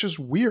 So it's just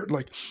weird.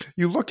 Like,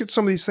 you look at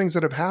some of these things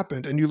that have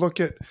happened, and you look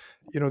at,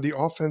 the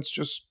offense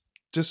just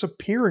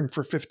disappearing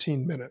for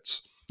 15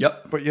 minutes.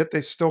 Yep. But yet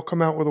they still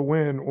come out with a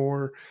win.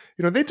 Or,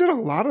 they did a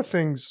lot of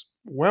things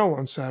well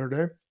on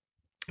Saturday.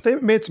 They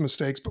made some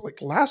mistakes, but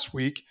like last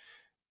week,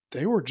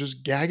 they were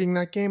just gagging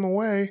that game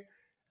away.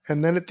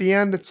 And then at the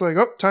end, it's like,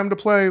 oh, time to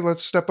play.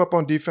 Let's step up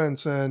on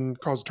defense and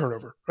cause a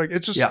turnover. Like,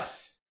 it's just,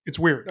 it's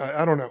weird.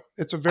 I don't know.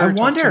 It's a very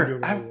tough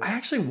team to I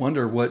actually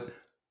wonder what,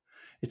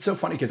 it's so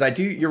funny because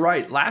you're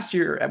right. Last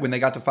year when they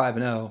got to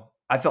 5-0,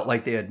 I felt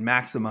like they had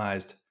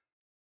maximized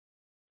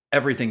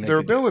everything their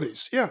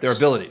abilities. Yeah. Their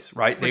abilities,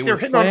 right? Like they were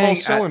hitting on all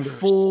cylinders.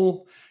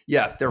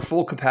 Their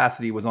full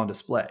capacity was on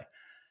display.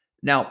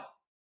 Now,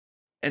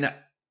 and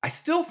I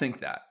still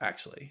think that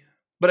actually.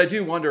 But I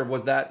do wonder,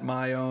 was that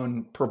my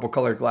own purple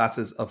colored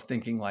glasses of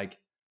thinking like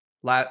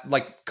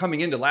coming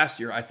into last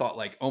year, I thought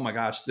like, oh my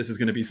gosh, this is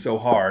going to be so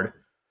hard.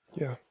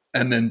 Yeah.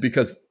 And then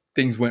because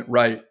things went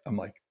right, I'm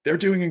like, they're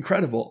doing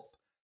incredible.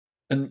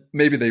 And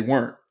maybe they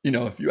weren't.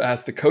 If you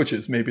ask the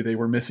coaches, maybe they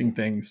were missing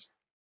things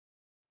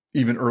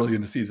even early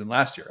in the season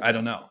last year. I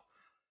don't know.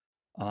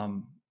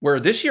 Where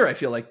this year, I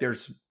feel like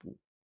there's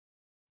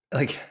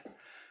like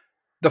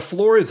the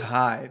floor is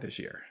high this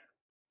year.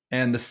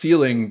 And the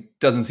ceiling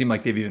doesn't seem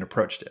like they've even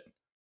approached it.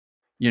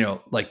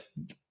 Like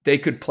they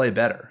could play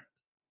better.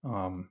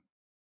 And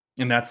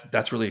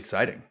that's really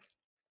exciting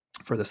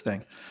for this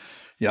thing.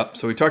 Yep.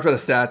 So we talked about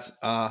the stats.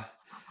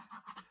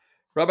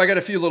 Rob, I got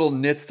a few little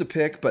nits to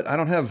pick, but I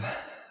don't have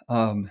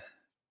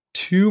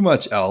too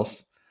much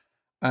else.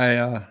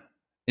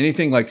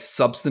 Anything like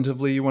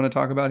substantively you want to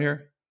talk about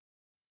here?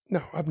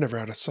 No, I've never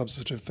had a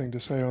substantive thing to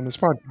say on this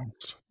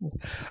podcast.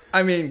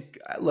 I mean,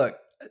 look,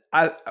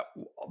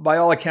 by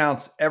all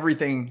accounts,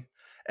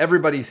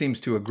 everybody seems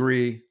to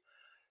agree.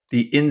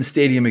 The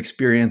in-stadium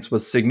experience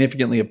was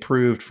significantly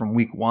improved from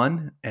week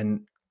 1,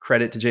 and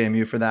credit to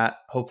JMU for that.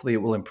 Hopefully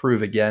it will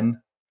improve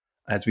again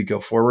as we go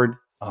forward.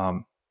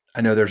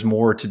 I know there's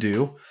more to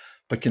do,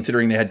 but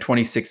considering they had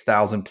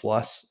 26,000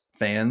 plus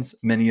fans,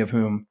 many of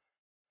whom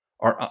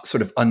are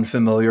sort of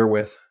unfamiliar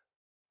with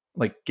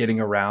like getting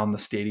around the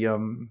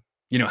stadium,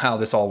 how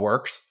this all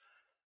works,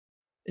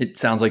 it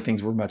sounds like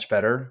things were much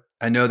better.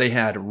 I know they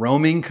had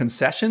roaming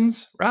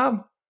concessions,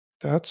 Rob.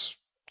 That's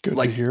good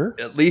to hear.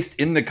 At least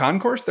in the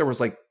concourse, there was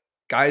like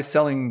guys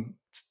selling,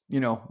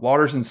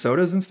 waters and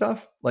sodas and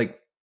stuff like,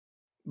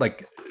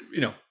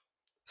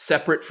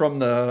 separate from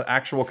the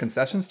actual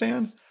concession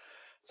stand.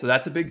 So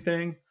that's a big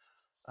thing.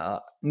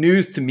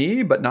 News to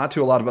me, but not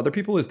to a lot of other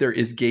people, is there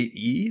is Gate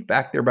E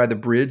back there by the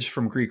bridge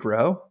from Greek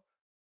Row.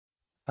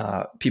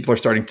 People are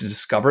starting to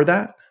discover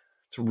that.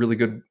 It's a really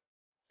good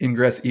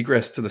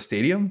egress to the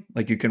stadium.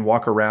 Like you can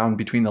walk around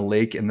between the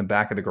lake and the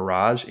back of the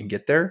garage and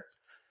get there.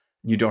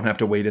 You don't have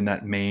to wait in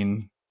that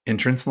main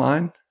entrance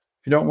line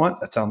if you don't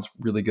want. That sounds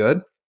really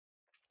good.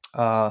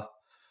 So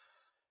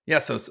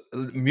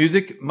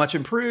music much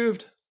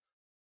improved.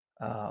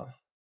 A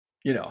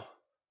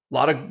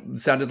lot of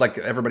sounded like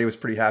everybody was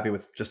pretty happy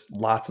with just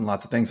lots and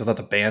lots of things. I thought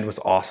the band was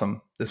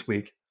awesome this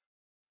week.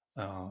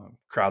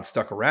 Crowd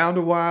stuck around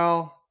a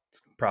while.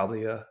 It's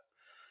probably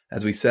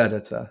as we said,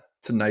 it's a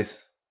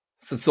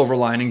silver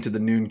lining to the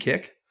noon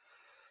kick.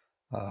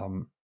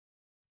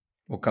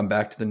 We'll come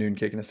back to the noon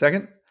kick in a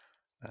second.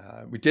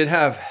 We do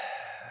have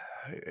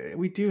the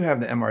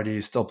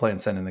MRDs still playing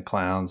Send in the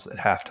Clowns at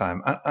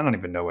halftime. I don't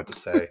even know what to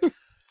say.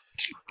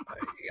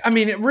 I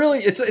mean,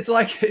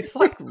 it's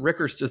like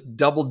Rickers just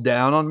doubled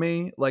down on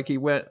me. Like he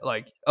went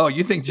like, oh,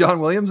 you think John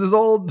Williams is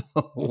old?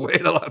 Wait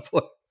till I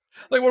play.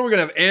 Like, what are we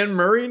gonna have Anne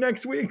Murray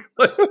next week?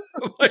 Like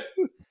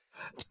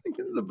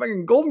it's a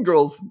fucking Golden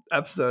Girls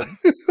episode.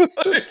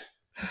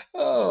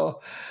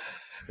 Oh,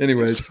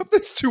 Anyways,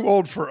 something's too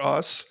old for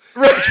us.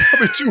 Right. It's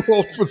probably too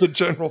old for the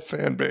general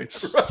fan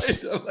base.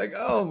 Right. I'm like,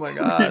 oh my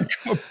God.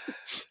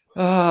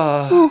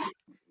 Whew.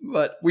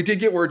 But we did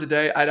get word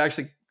today.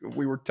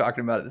 We were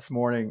talking about it this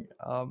morning.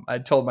 I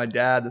told my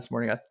dad this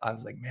morning, I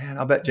was like, man,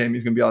 I'll bet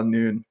Jamie's going to be on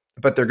noon.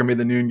 I bet they're going to be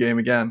the noon game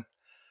again.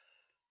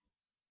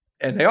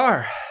 And they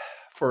are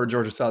for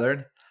Georgia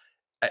Southern.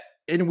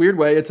 In a weird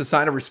way, it's a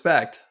sign of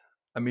respect.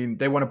 I mean,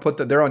 they want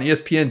to they're on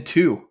ESPN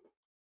 2.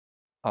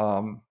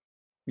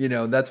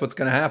 That's what's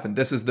going to happen.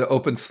 This is the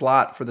open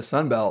slot for the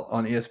Sun Belt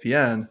on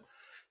ESPN.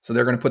 So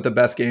they're going to put the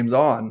best games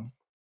on.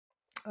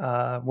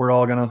 We're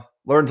all going to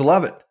learn to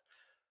love it.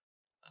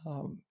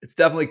 It's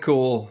definitely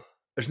cool.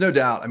 There's no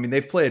doubt. I mean,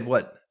 they've played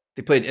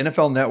They played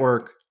NFL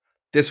Network.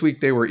 This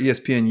week they were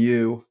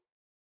ESPNU. I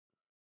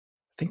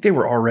think they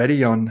were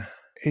already on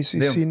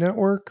ACC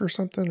Network or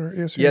something, or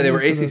ESPN. Yeah, they were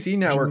ACC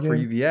Network for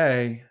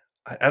UVA.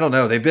 I don't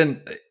know.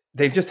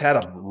 They've just had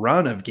a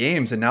run of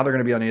games, and now they're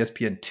going to be on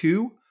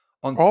ESPN2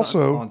 on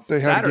they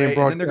Saturday, had a game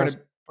broadcast and then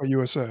they're by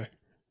USA.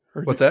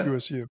 Or What's that?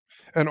 USU.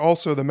 And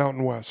also the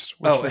Mountain West,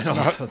 which was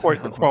not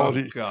quite the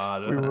quality. Oh,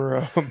 God. We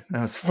were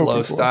that was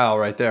flow style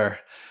right there.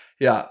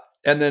 Yeah.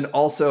 And then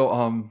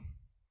also,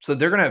 so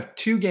they're going to have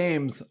 2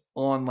 games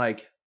on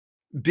like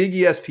big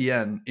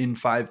ESPN in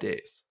 5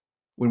 days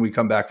when we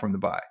come back from the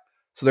bye.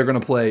 So they're going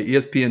to play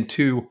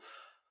ESPN2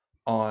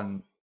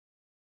 on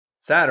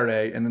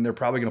Saturday, and then they're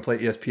probably going to play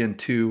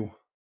ESPN2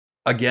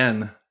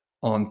 again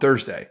on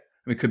Thursday.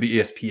 I mean, it could be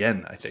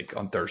ESPN, I think,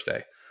 on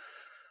Thursday.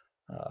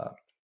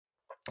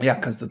 Yeah,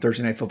 because the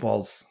Thursday Night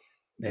Football's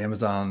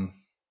Amazon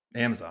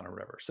or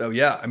whatever. So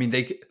yeah, I mean,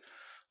 they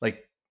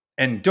like,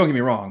 and don't get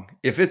me wrong,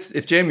 if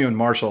JMU and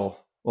Marshall,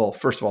 well,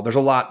 first of all, there's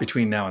a lot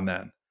between now and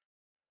then.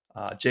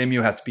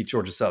 JMU has to beat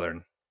Georgia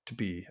Southern to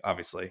be,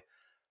 obviously.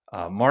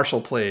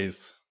 Marshall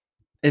plays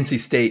NC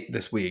State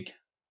this week,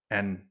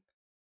 and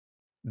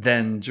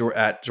then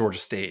at Georgia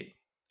State.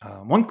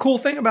 One cool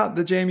thing about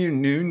the JMU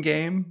noon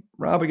game,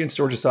 Rob, against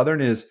Georgia Southern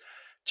is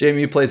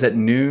JMU plays at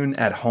noon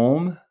at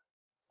home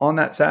on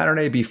that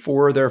Saturday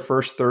before their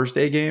first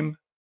Thursday game.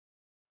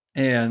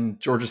 And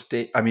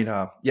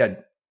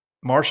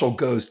Marshall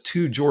goes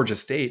to Georgia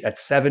State at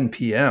 7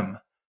 p.m.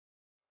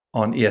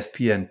 on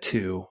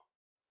ESPN2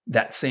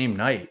 that same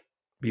night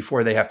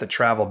before they have to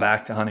travel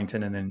back to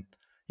Huntington and then,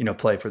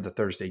 play for the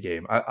Thursday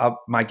game.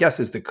 My guess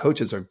is the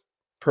coaches are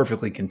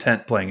perfectly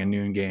content playing a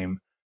noon game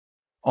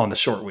on the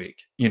short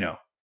week,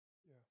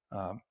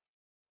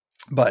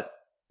 but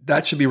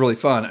that should be really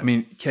fun. I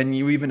mean, can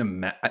you even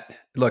imagine?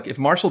 Look, if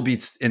Marshall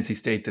beats NC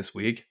State this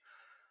week,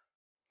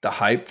 the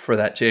hype for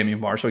that JMU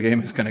Marshall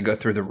game is going to go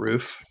through the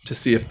roof to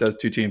see if those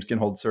 2 teams can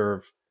hold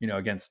serve,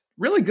 against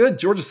really good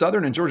Georgia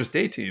Southern and Georgia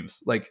State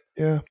teams. Like,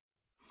 yeah,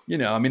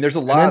 I mean, there's a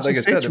lot.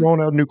 NC State's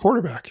rolling out a new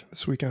quarterback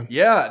this weekend.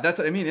 Yeah, that's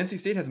what I mean. NC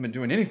State hasn't been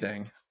doing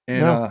anything,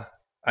 and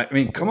I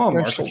mean, come on,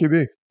 Marshall.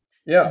 QB.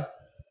 Yeah.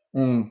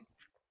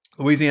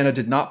 Louisiana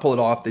did not pull it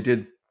off.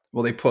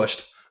 They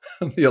pushed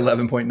the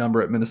 11-point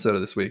number at Minnesota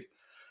this week.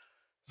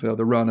 So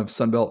the run of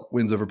Sunbelt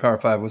wins over Power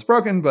 5 was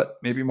broken, but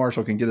maybe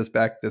Marshall can get us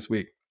back this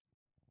week.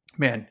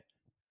 Man,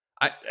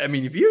 I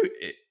mean,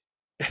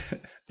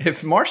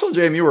 if Marshall and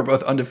JMU were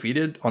both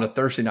undefeated on a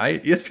Thursday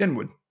night,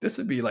 ESPN this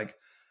would be like,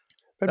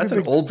 that's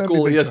an old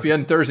school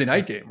ESPN Thursday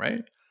night game,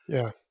 right?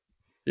 Yeah.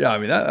 Yeah, I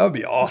mean, that would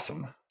be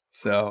awesome.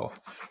 So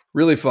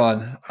really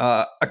fun.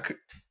 I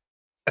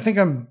think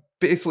I'm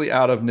basically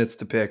out of nits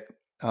to pick.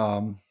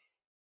 Don't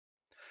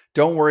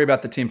worry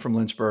about the team from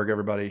Lynchburg,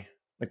 everybody.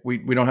 Like we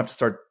don't have to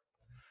start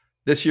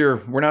this year.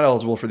 We're not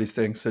eligible for these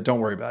things, so don't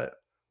worry about it.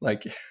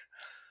 Like,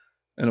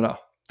 I don't know.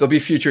 There'll be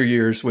future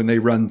years when they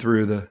run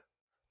through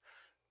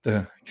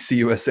the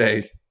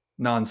CUSA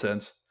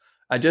nonsense.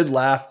 I did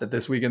laugh that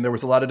this weekend there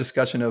was a lot of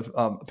discussion of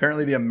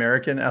apparently the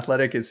American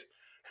Athletic is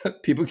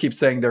people keep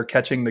saying they're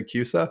catching the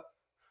CUSA.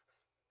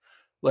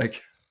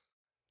 Like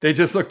they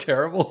just look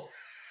terrible.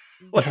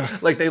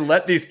 like they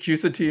let these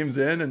CUSA teams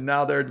in and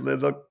now they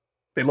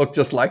look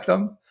just like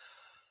them.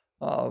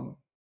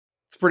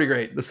 It's pretty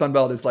great. The Sun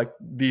Belt is like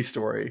the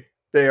story.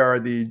 They are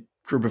the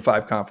Group of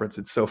 5 conference.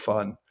 It's so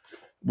fun.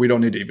 We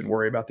don't need to even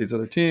worry about these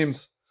other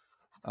teams.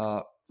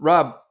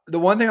 Rob, the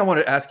one thing I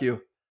wanted to ask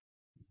you,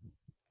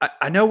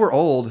 I know we're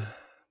old,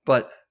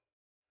 but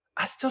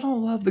I still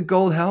don't love the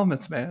gold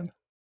helmets, man.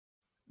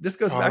 This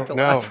goes back to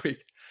last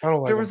week. I don't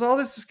like there them. was all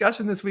this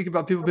discussion this week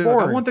about people being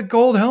like, I want the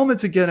gold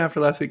helmets again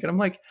after last week. And I'm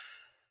like,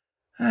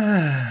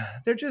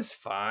 they're just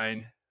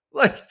fine.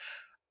 Like,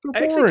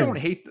 I actually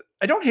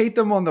don't hate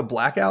them on the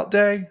blackout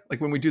day,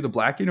 like when we do the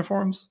black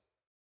uniforms.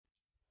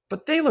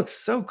 But they look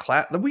so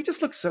we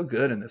just look so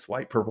good in this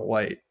white, purple,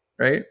 white,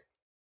 right?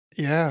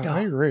 Yeah,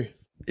 I agree.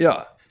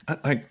 Yeah.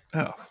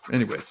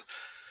 Anyways,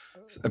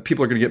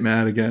 people are going to get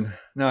mad again.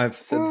 No, I've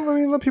said. Well, I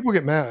mean, let people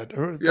get mad.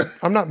 Yeah.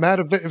 I'm not mad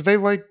if they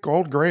like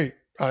gold. Great.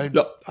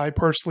 I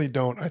personally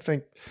don't. I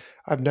think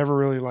I've never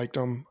really liked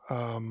them.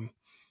 I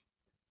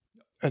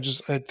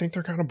think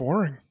they're kind of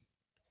boring.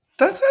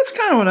 That's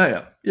kind of what I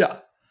am. Yeah.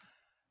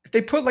 If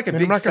they put like a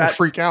big, I'm not going to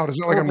freak out. It's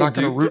not like I'm not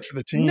going to root for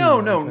the team.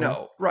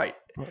 No. Right.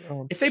 But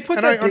if they put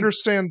and I that big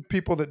understand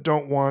people that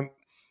don't want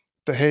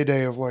the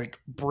heyday of like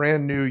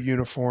brand new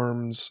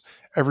uniforms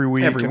every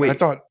week. every And I week,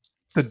 thought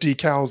the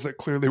decals that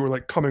clearly were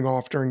like coming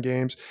off during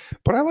games,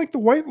 but I like the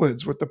white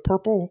lids with the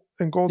purple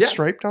and gold yeah.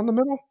 stripe down the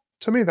middle.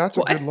 To me, that's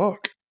a Well, good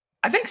look.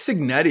 I think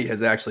Signetti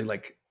has actually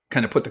like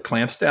kind of put the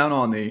clamps down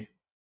on the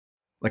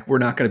like we're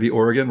not going to be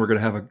Oregon. We're going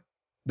to have a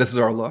this is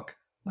our look.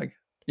 Like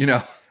you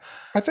know,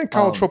 I think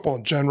college um, football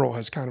in general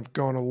has kind of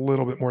gone a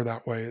little bit more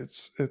that way.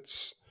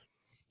 It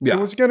yeah,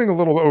 was getting a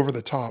little over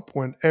the top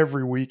when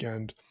every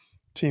weekend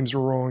teams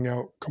were rolling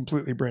out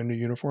completely brand new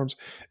uniforms.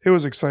 It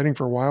was exciting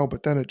for a while,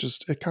 but then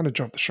it kind of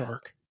jumped the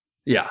shark.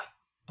 yeah.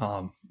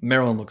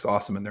 Maryland looks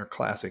awesome in their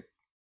classic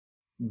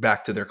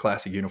back to their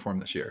classic uniform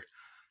this year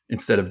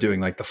instead of doing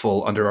like the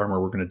full Under Armour.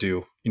 We're going to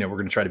do we're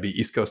going to try to be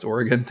East Coast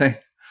Oregon thing.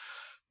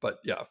 But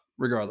yeah,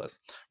 regardless,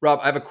 Rob,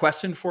 I have a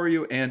question for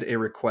you and a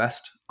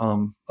request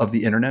of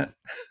the internet.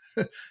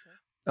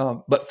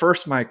 But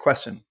first, my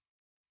question.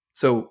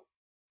 So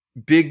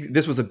big.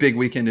 This was a big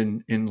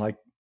weekend in like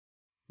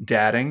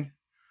dadding.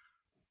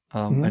 I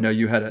Mm-hmm. know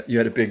you had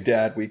a big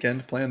dad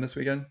weekend planned this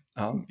weekend.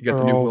 You got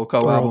the new They're Wilco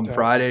all album dad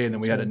Friday, and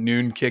then we weekends, had a man.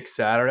 noon kick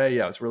Saturday.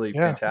 Yeah, it was really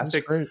Yeah, it was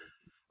fantastic. great.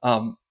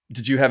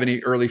 Did you have any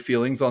early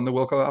feelings on the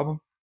Wilco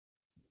album?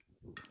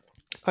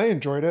 I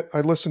enjoyed it.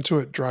 I listened to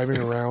it driving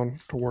Okay.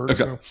 around to work,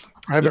 Okay. so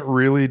I haven't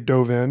really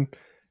dove in.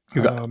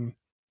 Okay. Um,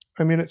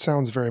 I mean, it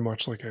sounds very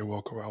much like a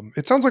Wilco album.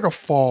 It sounds like a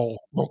fall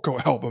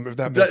Wilco album, if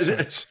that makes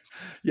sense.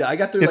 Yeah, I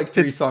got through It like it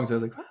three songs. I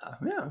was like,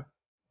 yeah, all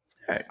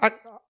right. I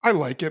I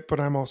like it, but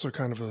I'm also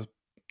kind of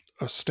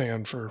a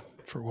stand for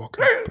All Wilco.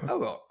 right. But Oh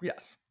well,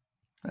 yes,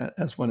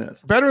 as one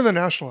is. better than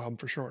National album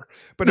for sure.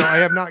 But no, I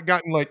have not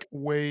gotten like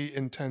way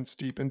intense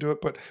deep into it,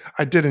 but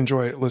I did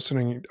enjoy it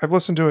listening. I've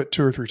listened to it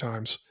 2 or 3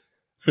 times,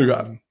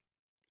 Okay.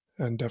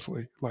 and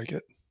definitely like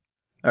it.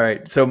 All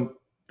right, so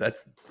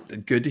that's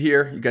good to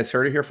hear. You guys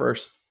heard it here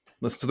first.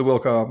 Listen to the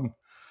Wilco album.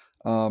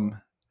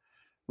 Um,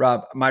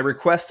 Rob, my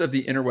request of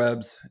the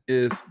interwebs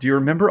is: do you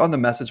remember on the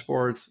message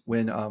boards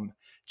when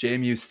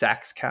JMU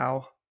sacks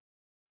Cow?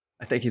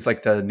 I think he's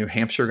like the New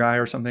Hampshire guy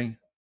or something.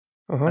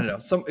 Uh I huh.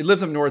 don't know. He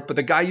lives up north, but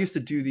the guy used to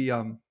do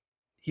the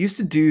he used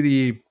to do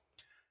the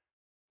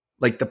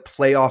like the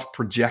playoff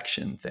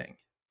projection thing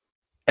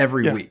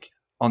every Yeah. week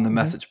on the Hmm.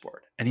 message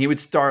board. And he would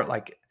start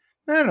like,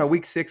 I don't know,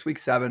 week 6, week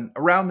 7,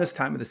 around this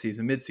time of the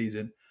season,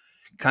 mid-season,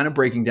 kind of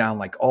breaking down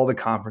like all the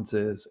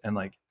conferences and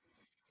like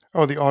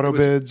Oh, the it auto was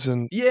bids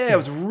and yeah, it yeah,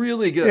 was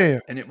really yeah, good. yeah.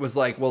 And it was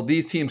like, well,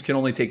 these teams can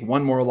only take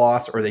one more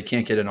loss or they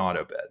can't get an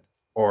auto bid.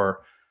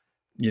 Or,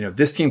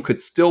 this team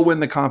could still win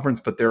the conference,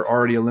 but they're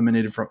already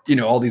eliminated from,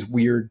 all these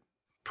weird Do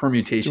we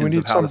permutations of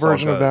need how some this all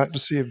version of goes. that to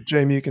see if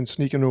Jamie can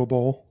sneak into a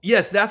bowl?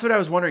 Yes, that's what I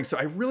was wondering. So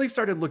I really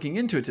started looking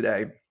into it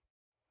today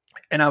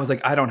and I was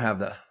like, I don't have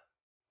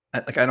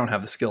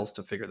the skills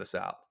to figure this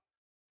out.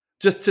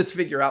 Just to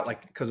figure out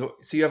like because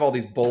so you have all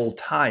these bowl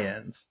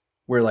tie-ins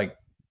where like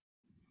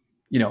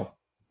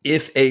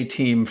if a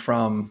team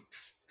from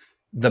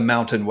the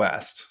Mountain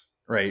West,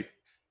 right,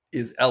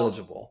 is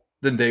eligible,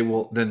 then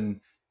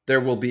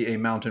there will be a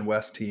Mountain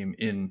West team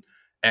in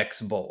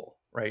X bowl,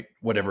 right,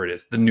 whatever it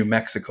is, the New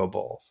Mexico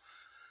Bowl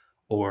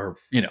or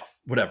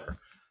whatever.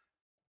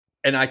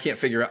 And I can't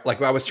figure out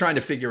like I was trying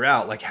to figure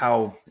out like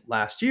how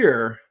last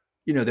year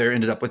there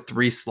ended up with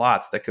 3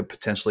 slots that could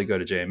potentially go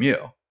to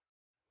JMU.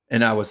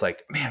 And I was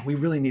like, man, we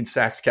really need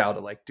Sax Cow to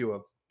like do a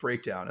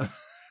breakdown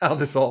of how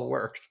this all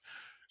works.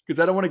 Because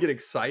I don't want to get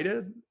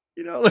excited,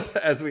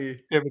 as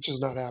we. Yeah, which is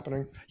not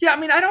happening. Yeah, I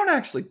mean, I don't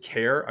actually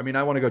care. I mean,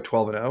 I want to go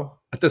 12-0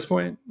 at this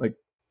point. Like,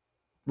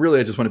 really,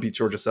 I just want to beat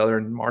Georgia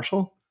Southern and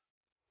Marshall.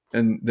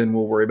 And then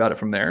we'll worry about it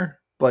from there.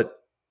 But,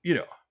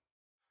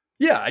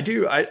 yeah, I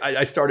do.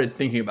 I started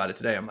thinking about it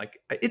today. I'm like,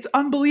 it's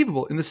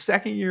unbelievable. In the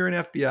second year in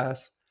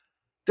FBS,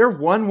 they're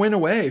 1 win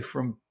away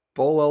from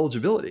bowl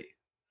eligibility.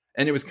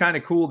 And it was kind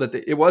of cool that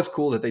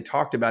they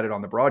talked about it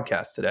on the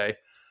broadcast today.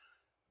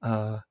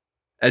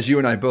 As you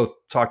and I both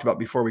talked about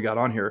before we got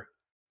on here,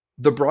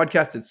 the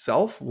broadcast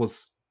itself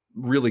was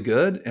really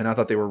good. And I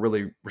thought they were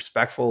really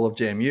respectful of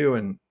JMU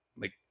and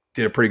like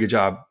did a pretty good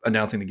job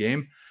announcing the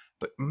game.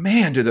 But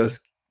man, do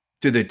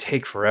they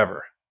take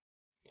forever?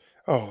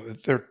 Oh,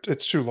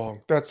 it's too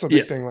long. That's the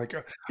Yeah. big thing. Like,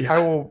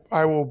 Yeah.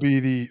 I will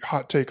be the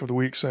hot take of the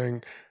week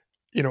saying,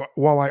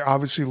 while I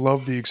obviously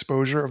love the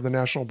exposure of the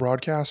national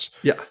broadcast,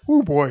 Yeah.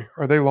 oh boy,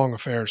 are they long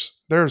affairs.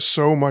 There's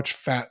so much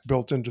fat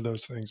built into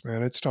those things,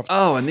 man. It's tough.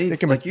 Oh, and They these,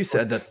 can make like you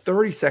said, the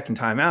 30-second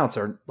timeouts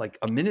are like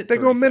a minute, they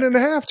go 30 a minute and a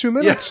seconds. half, 2 Yeah.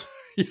 minutes.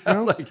 Yeah.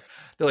 Like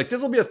they're like,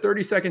 this will be a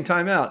 30-second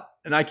timeout.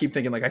 And I keep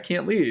thinking like, I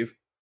can't leave.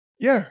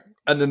 Yeah.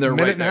 And then they're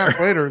Minute right and a there. half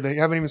later, they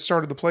haven't even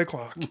started the play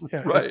clock.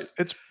 Yeah. Right.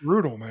 It's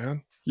brutal,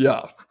 man.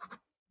 Yeah.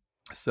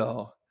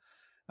 So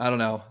I don't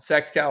know.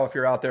 Sax Cow, if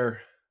you're out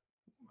there,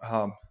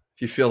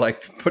 if you feel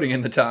like putting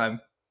in the time,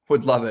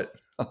 would love it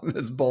on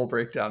this bowl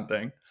breakdown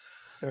thing.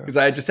 Yeah. Because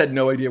I just had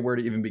no idea where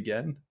to even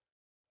begin.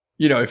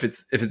 If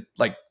it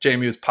like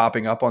Jamie was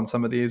popping up on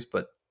some of these,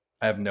 but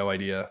I have no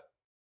idea.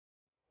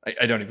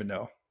 I don't even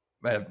know.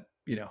 I have,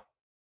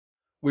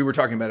 we were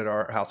talking about it at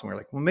our house, and we were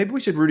like, well, maybe we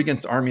should root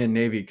against Army and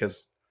Navy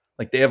because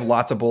like they have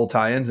lots of bowl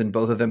tie-ins, and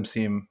both of them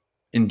seem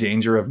in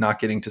danger of not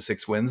getting to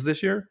 6 wins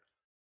this year.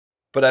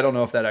 But I don't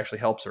know if that actually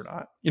helps or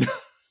not.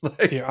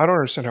 Yeah, I don't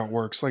understand how it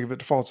works. Like if it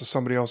defaults to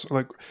somebody else,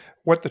 like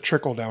what the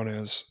trickle down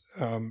is.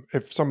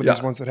 If some of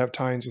these ones that have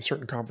tie-ins with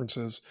certain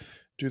conferences,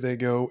 do they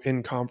go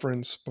in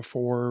conference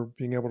before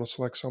being able to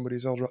select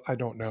somebody's eligible? I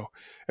don't know.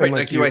 And right,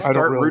 like do I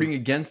start rooting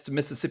against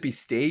Mississippi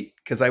State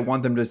because I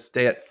want them to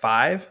stay at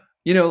 5?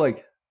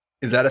 Like,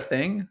 is that a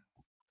thing?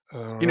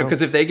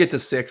 Because if they get to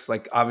 6,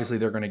 like obviously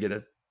they're going to get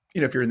a,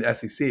 if you're in the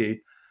SEC,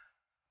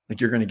 like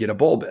you're going to get a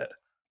bowl bid.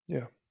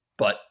 Yeah.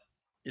 But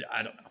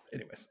I don't know.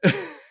 Anyways,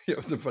 it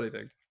was a funny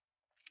thing.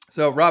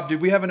 So Rob, did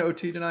we have an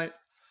OT tonight?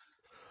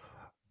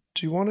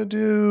 Do you want to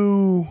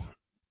do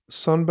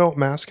Sunbelt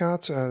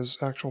mascots as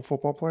actual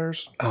football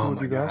players? Oh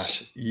my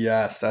gosh.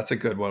 Yes, that's a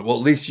good one. Well,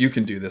 at least you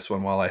can do this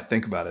one while I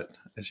think about it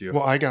as you.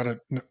 Well, I got to,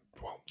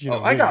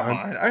 I got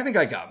mine. I think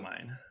I got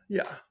mine.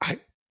 Yeah.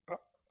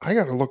 I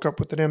got to look up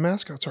what the damn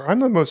mascots are. I'm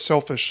the most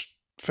selfish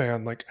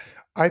fan. Like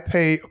I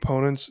pay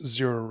opponents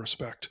zero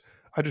respect.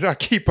 I do not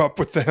keep up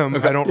with them.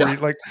 Okay, I don't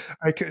read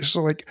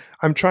so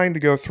I'm trying to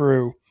go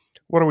through,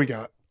 what do we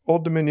got?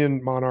 Old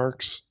Dominion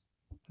Monarchs.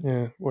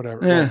 Yeah,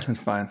 whatever. Yeah, that's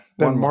fine.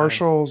 Then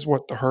Marshall's,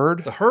 the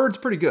Herd? The Herd's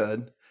pretty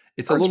good.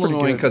 It's a little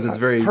annoying because it's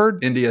very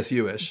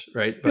NDSU-ish,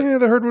 right? But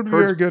the Herd would be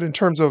very good in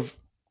terms of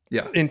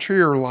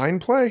interior line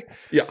play.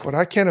 Yeah. But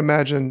I can't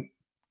imagine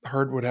the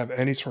Herd would have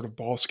any sort of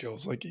ball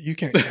skills. Like you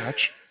can't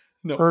catch.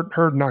 No.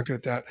 Herd not good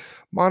at that.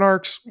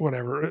 Monarchs,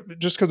 whatever.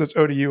 Just because it's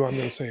ODU, I'm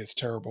going to say it's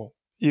terrible,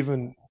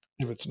 even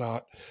if it's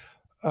not.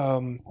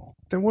 Then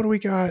what do we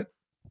got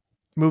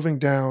moving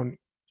down?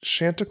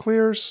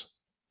 Chanticleers?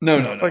 No.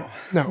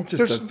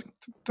 There's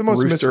the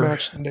most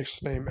mismatched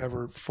nickname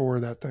ever for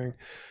that thing,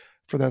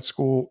 for that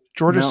school.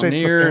 Georgia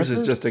State's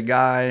is just a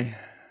guy.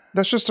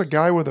 That's just a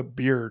guy with a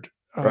beard.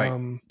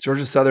 Right.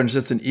 Georgia Southern's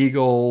just an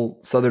eagle.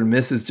 Southern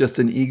Miss is just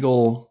an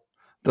eagle.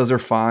 Those are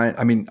fine.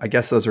 I mean, I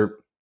guess those are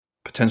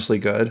potentially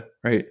good,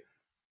 right?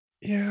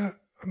 Yeah.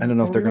 I don't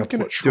know if they're going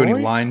to do any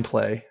line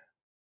play.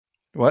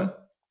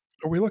 What?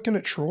 Are we looking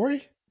at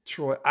Troy?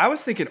 Troy. I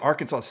was thinking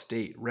Arkansas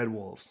State, Red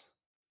Wolves.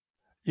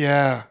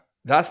 Yeah.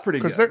 That's pretty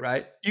good,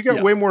 right? You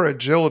got way more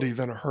agility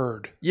than a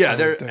Herd. Yeah,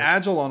 they're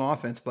agile on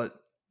offense, but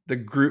the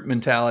group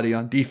mentality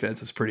on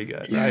defense is pretty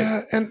good, right?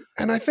 Yeah,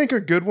 and I think a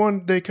good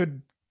one, they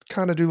could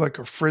kind of do like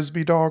a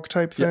frisbee dog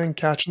type thing,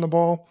 catching the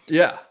ball.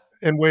 Yeah.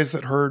 In ways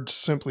that Herd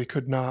simply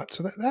could not.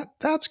 So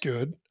that's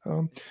good.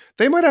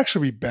 They might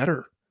actually be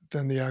better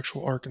than the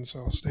actual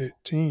Arkansas State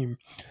team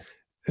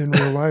in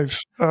real life.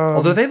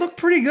 Although they look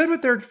pretty good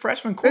with their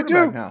freshman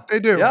quarterback now. They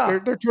do. Yeah.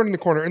 They're turning the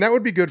corner. And that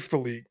would be good for the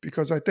league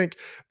because I think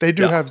they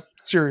do have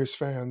serious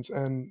fans.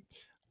 And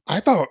I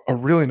thought a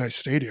really nice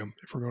stadium,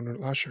 if we're going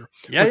to last year.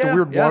 Yeah, the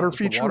weird water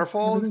feature. The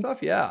waterfall and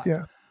stuff, yeah.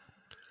 Yeah.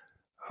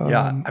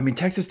 I mean,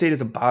 Texas State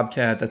is a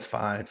Bobcat. That's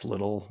fine. It's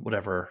little,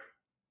 whatever.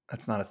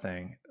 That's not a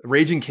thing.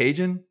 Raging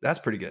Cajun, that's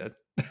pretty good.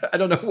 I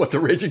don't know what the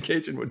Raging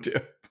Cajun would do.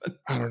 But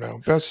I don't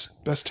know.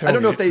 Best tailgate. I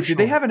don't know if do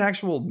they have an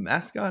actual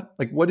mascot?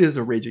 Like, what is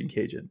a Raging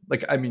Cajun?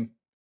 Like, I mean,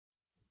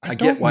 I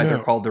get why they're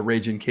called the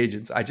Raging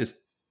Cajuns. I just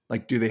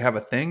do they have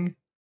a thing?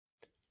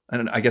 I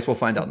don't know. I guess we'll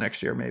find out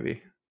next year,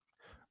 maybe.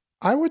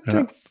 I would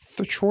think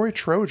the Troy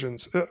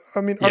Trojans.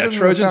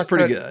 Trojans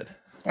pretty good.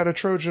 At a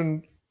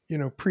Trojan,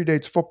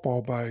 predates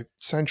football by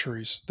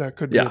centuries. That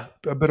could be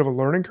a bit of a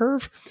learning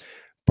curve.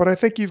 But I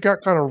think you've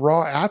got kind of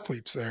raw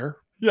athletes there.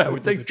 Yeah, I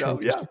would think so.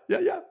 Yeah.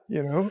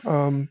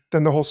 Then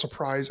the whole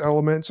surprise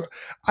element. So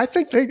I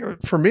think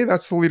for me,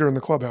 that's the leader in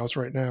the clubhouse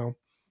right now.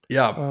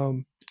 Yeah.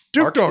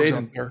 Duke Dog's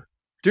up there.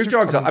 Duke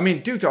Dog's up. I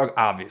mean, Duke Dog,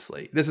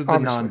 obviously. This is the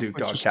non-Duke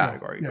Dog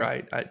category,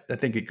 right? I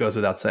think it goes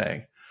without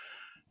saying.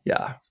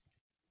 Yeah.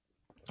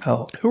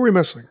 Oh. Who are we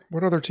missing?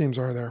 What other teams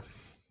are there?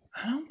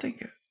 I don't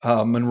think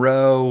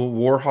Monroe,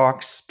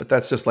 Warhawks, but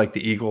that's just like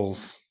the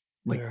Eagles.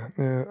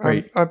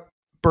 Right.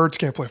 Birds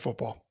can't play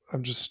football.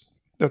 That's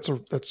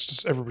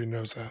just everybody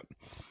knows that.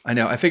 I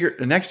know. I figure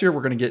next year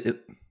we're going to get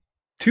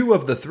two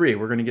of the three.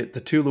 We're going to get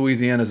the two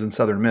Louisianas and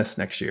Southern Miss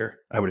next year,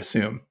 I would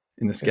assume,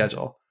 in the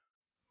schedule.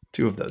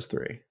 Two of those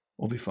three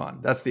will be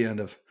fun. That's the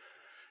end of.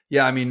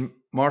 Yeah, I mean,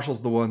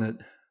 Marshall's the one that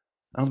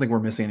I don't think we're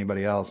missing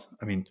anybody else.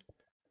 I mean,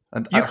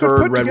 you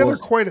could put together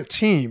quite a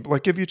team.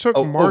 Like if you took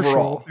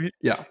Marshall,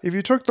 if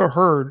you took the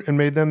Herd and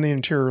made them the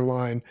interior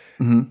line,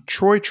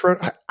 Troy,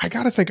 I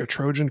got to think a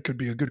Trojan could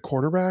be a good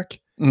quarterback.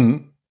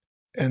 Mm-hmm.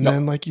 And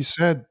then, like you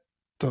said,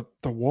 the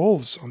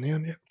Wolves on the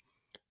end.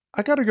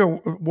 I got to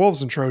go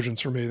Wolves and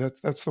Trojans for me.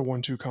 That's the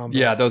 1-2 combo.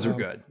 Yeah, those are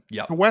good.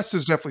 Yeah, the West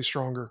is definitely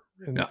stronger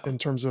in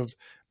terms of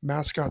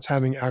mascots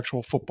having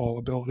actual football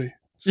ability.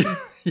 So.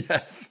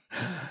 Yes.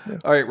 Yeah.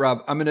 All right,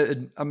 Rob. I'm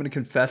gonna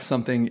confess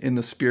something in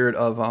the spirit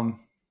of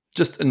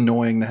just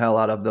annoying the hell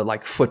out of the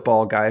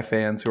football guy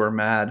fans who are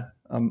mad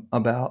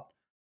about.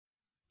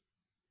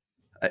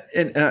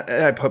 And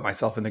I put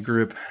myself in the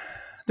group.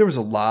 There was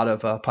a lot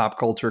of pop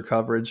culture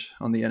coverage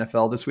on the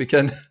NFL this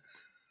weekend,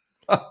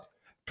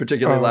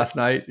 particularly last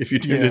night, if you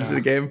tuned into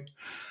the game.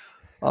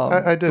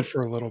 I did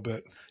for a little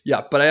bit.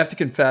 Yeah, but I have to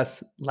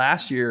confess,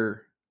 last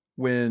year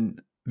when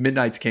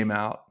Midnights came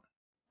out,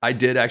 I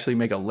did actually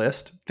make a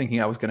list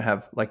thinking I was going to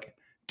have like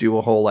do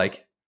a whole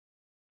like,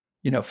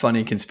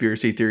 funny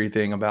conspiracy theory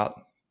thing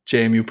about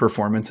JMU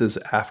performances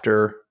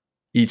after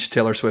each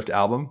Taylor Swift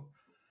album.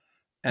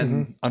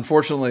 And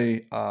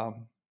unfortunately,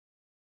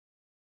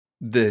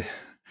 the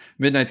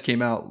Midnights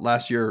came out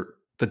last year,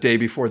 the day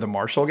before the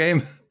Marshall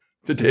game,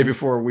 the day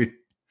before we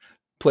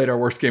played our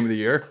worst game of the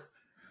year.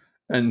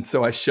 And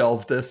so I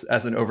shelved this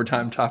as an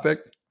overtime topic.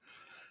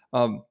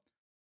 But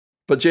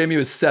JMU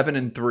is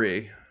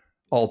 7-3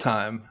 all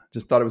time.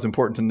 Just thought it was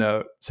important to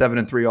note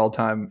 7-3 all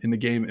time in the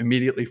game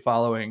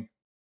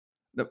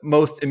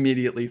most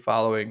immediately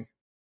following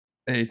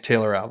a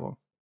Taylor album.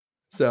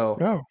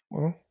 So,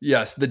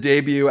 yes, the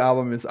debut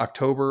album is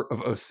October of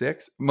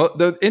 2006.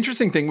 The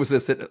interesting thing was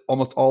that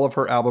almost all of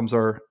her albums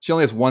she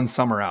only has one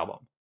summer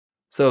album.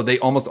 So they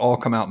almost all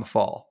come out in the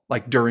fall,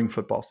 like during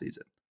football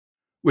season,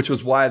 which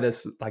was why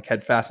this like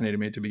had fascinated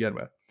me to begin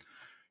with.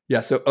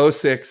 Yeah, so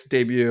 2006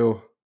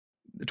 debut,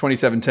 the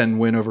 27-10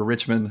 win over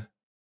Richmond.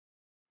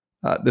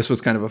 This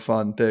was kind of a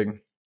fun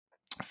thing.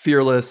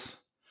 Fearless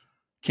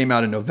came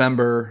out in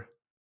November,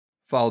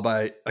 followed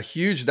by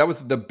that was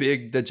the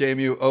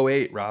JMU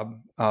 08, Rob,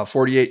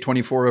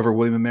 48-24 over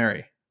William and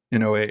Mary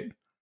in 08.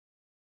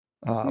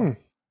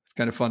 It's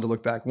kind of fun to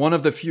look back. One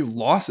of the few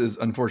losses,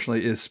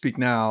 unfortunately, is Speak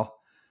Now.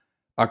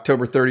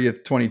 October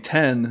 30th,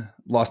 2010,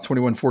 lost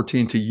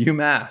 21-14 to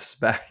UMass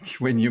back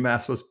when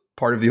UMass was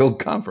part of the old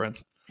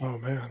conference. Oh,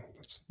 man.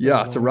 It's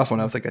a rough one.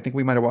 I was like, I think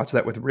we might have watched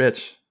that with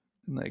Rich.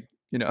 And like,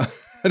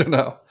 I don't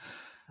know.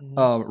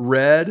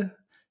 Red,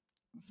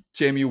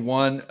 JMU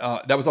won.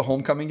 That was a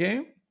homecoming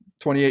game,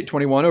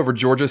 28-21 over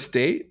Georgia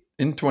State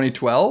in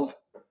 2012,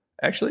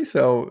 actually.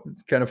 So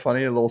it's kind of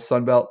funny, a little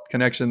Sunbelt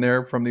connection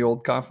there from the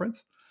old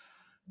conference.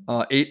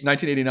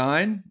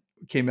 1989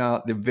 came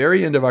out the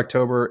very end of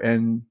October,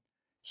 and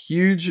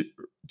huge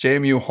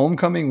JMU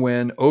homecoming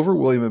win over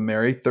William and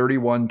Mary,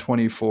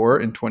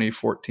 31-24 in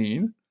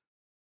 2014.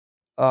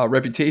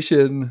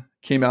 Reputation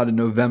came out in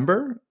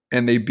November,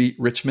 and they beat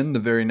Richmond the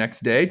very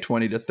next day,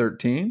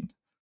 20-13.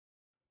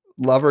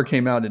 Lover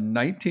came out in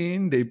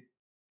 19.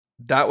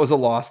 That was a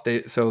loss.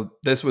 So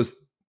this was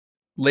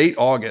late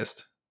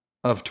August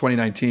of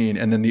 2019,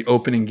 and then the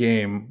opening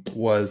game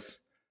was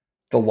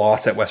the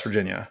loss at West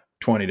Virginia,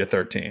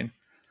 20-13.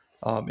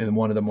 In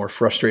one of the more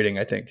frustrating,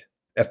 I think,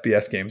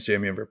 FBS games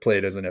JMU ever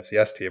played as an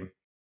FCS team.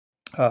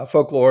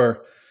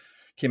 Folklore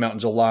came out in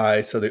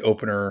July, so the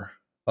opener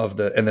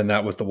and then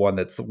that was the one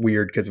that's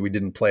weird because we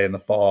didn't play in the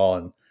fall,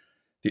 and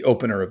the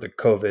opener of the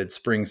COVID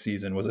spring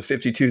season was a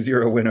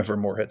 52-0 win over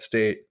Morehead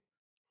State.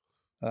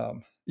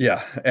 And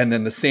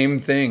then the same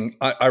thing,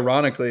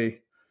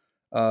 ironically,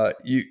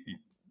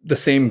 the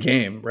same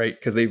game, right?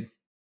 Because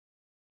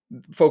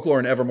Folklore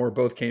and Evermore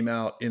both came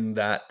out in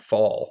that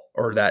fall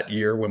or that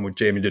year when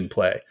JMU didn't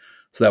play.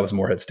 So that was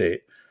Morehead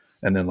State.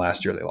 And then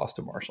last year they lost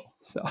to Marshall.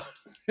 So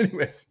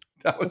anyways,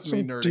 that was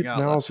me nerding out.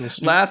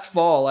 Analysis. Last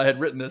fall, I had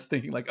written this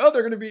thinking like, oh,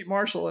 they're going to beat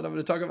Marshall. And I'm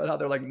going to talk about how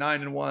they're like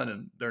 9-1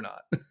 and they're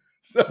not.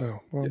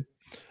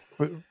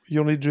 But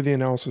you'll need to do the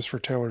analysis for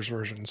Taylor's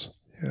versions.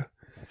 Yeah.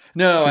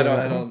 No, I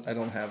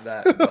don't have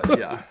that. But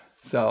yeah.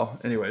 So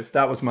anyways,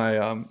 that was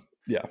my,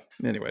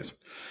 anyways.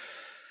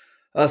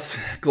 Us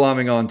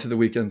glomming on to the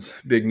weekend's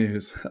big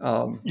news.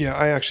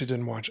 I actually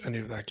didn't watch any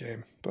of that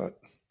game, but.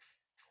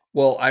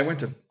 Well, I went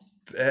to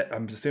bed.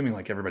 I'm assuming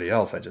like everybody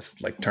else, I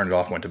just like turned it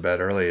off, went to bed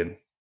early, and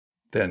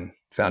then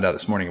found out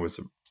this morning it was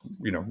a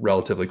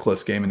relatively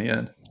close game in the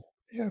end.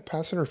 Yeah,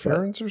 pass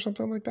interference or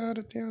something like that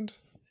at the end.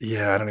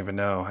 Yeah, I don't even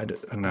know. I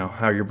don't know.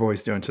 How are your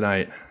boys doing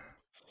tonight?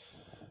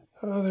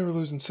 Oh, they were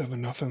losing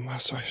 7-0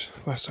 last I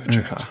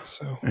checked.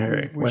 So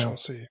we shall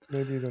see.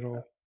 Maybe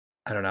that'll.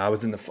 I don't know.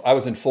 I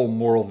was in full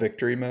moral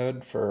victory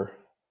mode for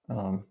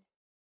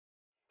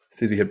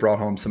Susie had brought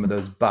home some of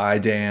those By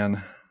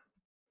Dan,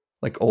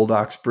 like Old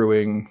Ox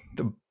Brewing,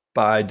 the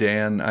By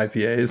Dan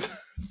IPAs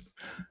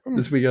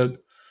this weekend.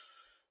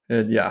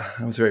 And yeah,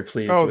 I was very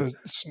pleased. Oh,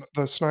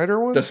 the Snyder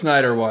ones? The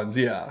Snyder ones,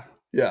 yeah.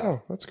 Yeah.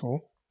 Oh, that's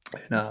cool.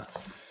 And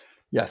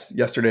yes,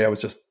 yesterday I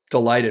was just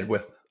delighted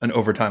with an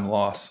overtime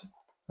loss.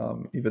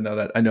 Even though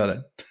that I know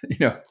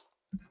that,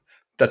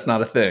 that's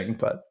not a thing,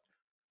 but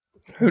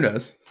who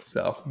knows?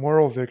 So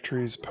moral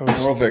victories,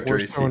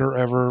 worst owner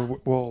ever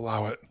will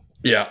allow it.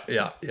 Yeah.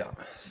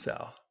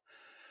 So,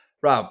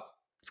 Rob,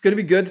 it's going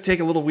to be good to take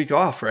a little week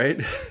off,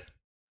 right?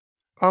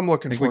 I'm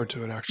looking forward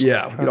to it, actually.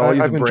 Yeah, we could all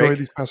use a break. I've enjoyed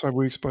these past 5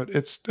 weeks, but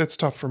it's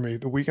tough for me.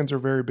 The weekends are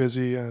very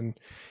busy, and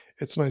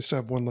it's nice to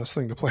have one less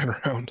thing to plan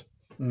around.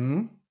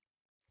 Mm-hmm.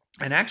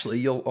 And actually,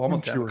 you'll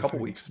almost have a couple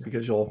weeks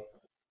because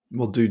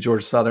we'll do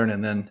Georgia Southern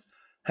and then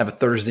have a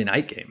Thursday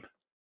night game.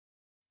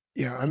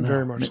 Yeah, I'm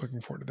very much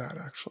looking forward to that,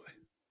 actually.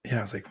 Yeah,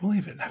 I was like, I'm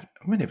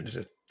going to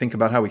even think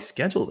about how we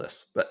schedule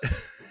this. But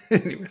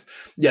anyways,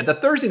 yeah, the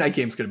Thursday night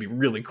game is going to be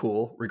really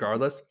cool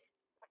regardless.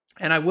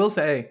 And I will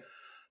say,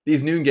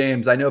 these noon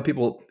games, I know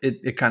people,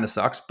 it kind of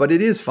sucks, but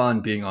it is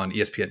fun being on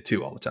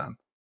ESPN2 all the time.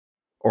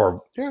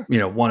 Or,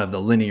 one of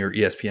the linear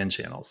ESPN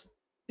channels.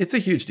 it's a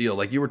huge deal.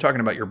 Like you were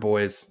talking about your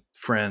boys,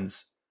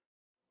 friends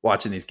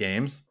watching these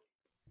games.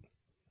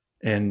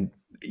 And,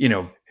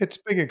 it's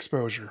big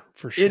exposure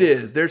for it sure.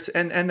 is. There's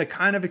and the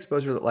kind of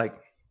exposure that like,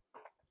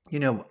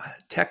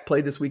 Tech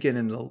played this weekend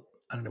I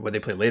don't know whether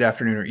they play late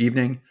afternoon or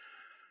evening.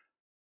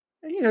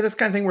 And, this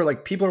kind of thing where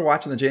like people are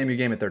watching the JMU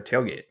game at their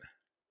tailgate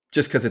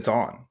just because it's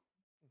on,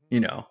 you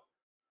know.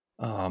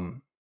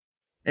 Um,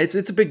 it's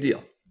a big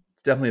deal.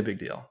 It's definitely a big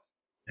deal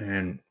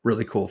and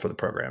really cool for the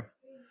program.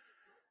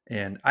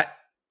 And I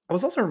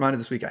was also reminded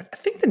this week, I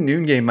think the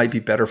noon game might be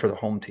better for the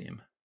home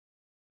team.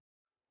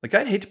 Like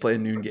I'd hate to play a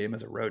noon game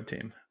as a road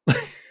team.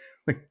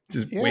 Like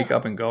just Yeah. wake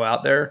up and go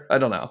out there. I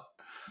don't know.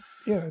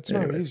 Yeah, it's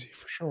not easy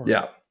for sure.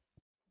 Yeah.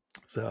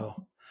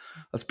 So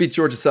let's beat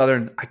Georgia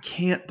Southern. I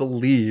can't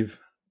believe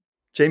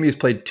Jamie's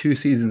played 2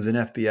 seasons in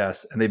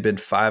FBS and they've been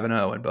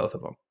 5-0 in both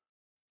of them.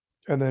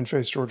 And then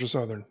face Georgia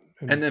Southern.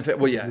 And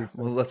then,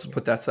 let's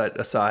put that side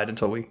aside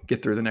until we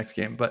get through the next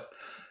game. But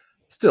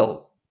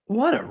still,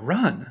 what a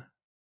run.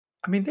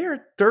 I mean,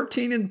 they're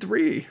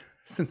 13-3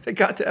 since they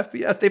got to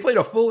FBS. They played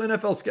a full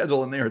NFL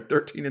schedule and they are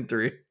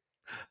 13-3.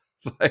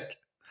 Like,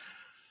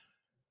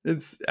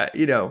 it's,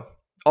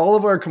 all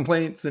of our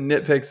complaints and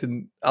nitpicks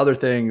and other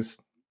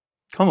things.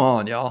 Come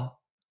on, y'all.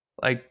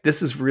 Like,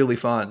 this is really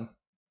fun.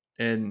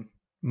 And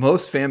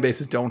most fan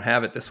bases don't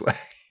have it this way.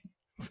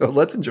 So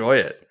let's enjoy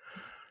it.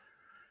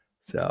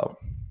 So,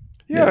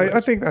 yeah, I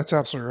think that's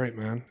absolutely right,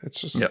 man. It's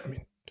just, yep. I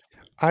mean,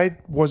 I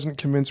wasn't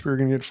convinced we were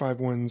going to get 5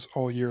 wins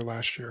all year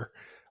last year,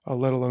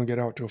 let alone get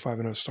out to a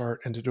 5-0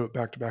 start, and to do it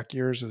back-to-back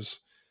years is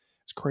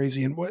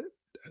crazy. And what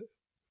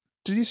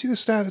did you see the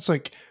stat? It's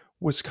like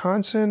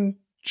Wisconsin,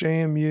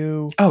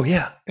 JMU, oh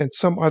yeah, and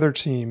some other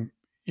team,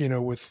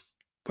 with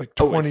like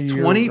 20 it's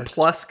 20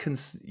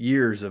 plus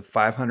years of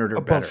 500 or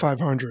above better.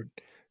 500.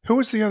 Who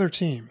was the other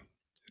team?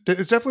 It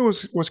definitely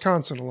was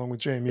Wisconsin along with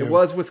JMU. It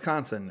was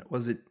Wisconsin.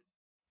 Was it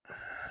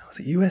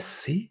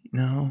USC?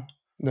 No.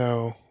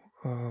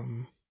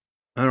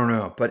 I don't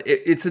know, but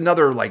it's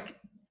another like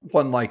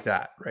one like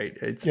that, right?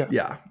 It's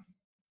yeah.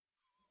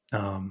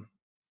 I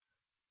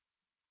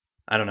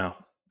don't know.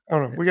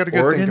 We got a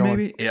good Oregon, thing going.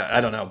 maybe. Yeah,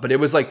 I don't know, but it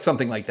was like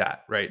something like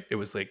that, right? It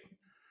was like,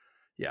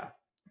 yeah.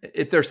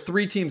 There's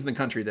 3 teams in the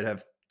country that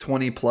have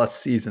 20 plus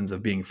seasons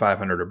of being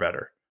 500 or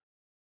better,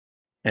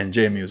 and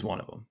JMU is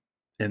one of them,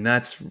 and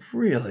that's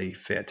really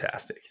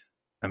fantastic.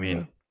 I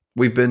mean,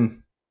 we've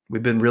been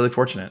really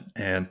fortunate,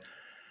 and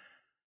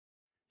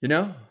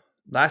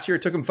last year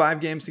it took them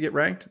 5 games to get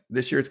ranked.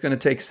 This year it's going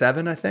to take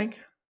 7, I think.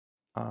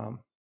 But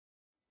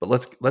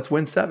let's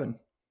win 7.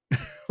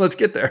 Let's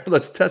get there.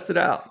 Let's test it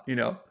out.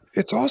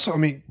 It's also, I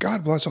mean,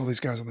 God bless all these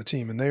guys on the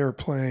team, and they are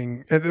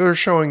playing. They're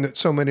showing that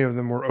so many of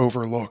them were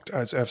overlooked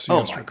as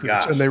FCS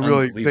recruits, and they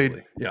really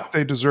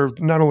they deserved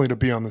not only to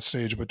be on the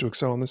stage but to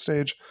excel on the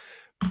stage.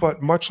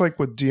 But much like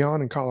with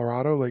Dion in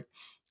Colorado, like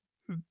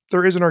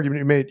there is an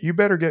argument to be made. You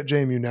better get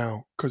JMU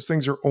now because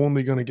things are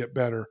only going to get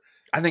better.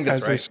 I think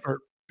that's as they start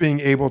being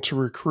able to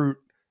recruit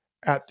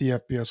at the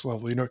FBS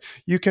level.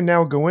 You can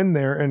now go in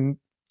there and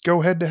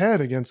go head to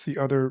head against the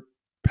other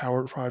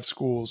Power 5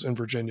 schools in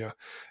Virginia.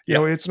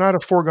 It's not a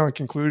foregone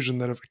conclusion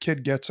that if a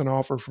kid gets an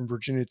offer from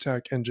Virginia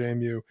Tech and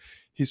JMU,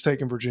 he's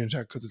taking Virginia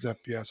Tech because it's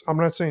FBS. I'm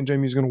not saying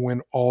JMU is going to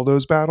win all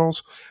those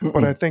battles,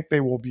 but I think they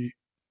will be.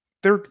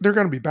 They're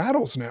going to be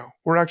battles now.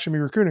 We're actually be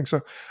recruiting. So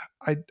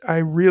I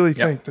really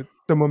think that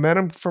the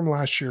momentum from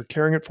last year,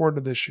 carrying it forward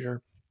to this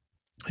year,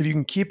 if you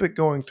can keep it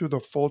going through the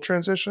full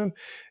transition,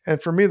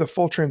 and for me, the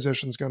full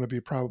transition is going to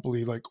be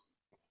probably like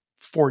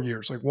 4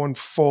 years, like one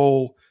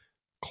full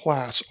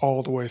class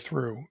all the way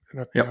through in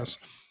FBS.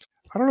 Yep.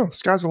 I don't know. The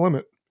sky's the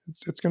limit.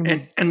 It's going to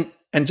be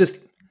and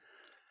just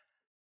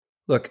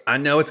look. I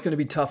know it's going to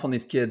be tough on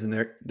these kids, and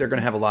they're going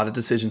to have a lot of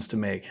decisions to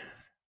make.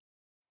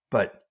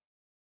 But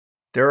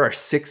there are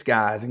 6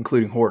 guys,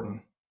 including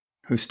Horton,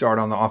 who start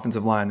on the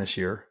offensive line this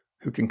year,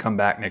 who can come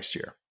back next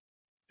year.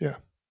 Yeah,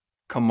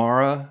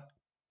 Kamara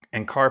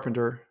and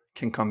Carpenter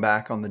can come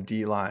back on the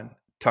D line.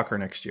 Tucker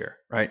next year,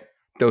 right?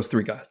 Those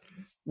 3 guys.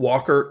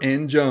 Walker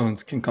and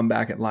Jones can come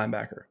back at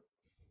linebacker.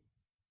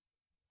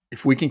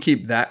 If we can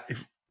keep that,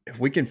 if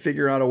we can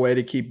figure out a way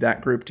to keep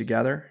that group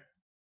together,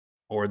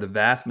 or the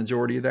vast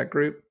majority of that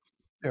group,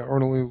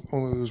 or only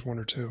lose 1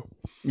 or 2.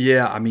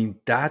 Yeah, I mean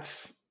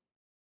that's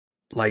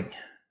like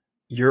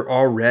you're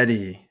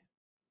already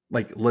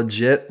like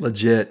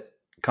legit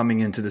coming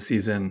into the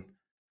season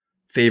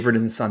favored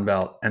in the Sun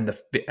Belt, and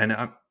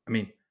I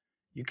mean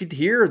you could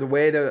hear the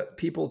way the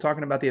people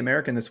talking about the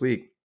American this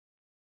week.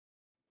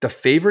 The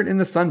favorite in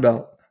the Sun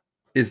Belt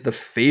is the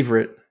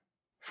favorite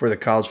for the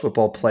college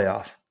football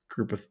playoff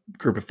group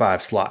of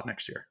 5 slot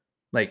next year.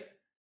 Like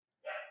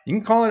you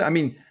can call it. I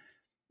mean,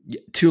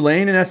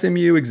 Tulane and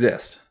SMU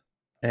exist,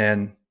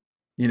 and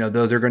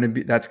those are going to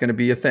be. That's going to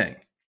be a thing.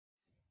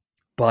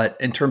 But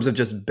in terms of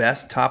just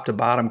best top to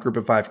bottom group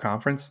of 5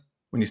 conference,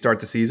 when you start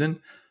the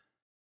season,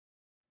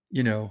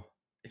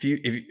 if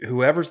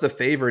whoever's the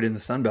favorite in the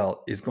Sun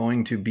Belt is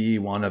going to be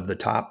one of the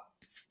top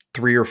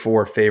 3 or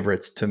 4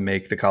 favorites to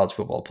make the college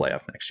football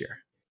playoff next year.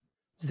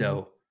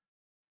 So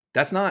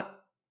that's not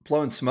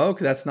blowing smoke.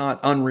 That's not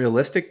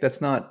unrealistic.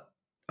 That's not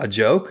a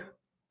joke.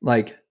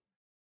 Like,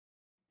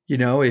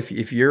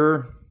 if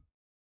you're,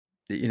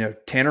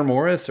 Tanner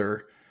Morris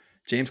or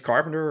James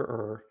Carpenter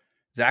or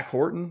Zach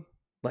Horton,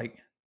 like,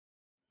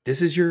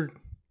 this is your,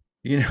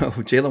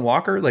 Jalen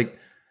Walker. Like,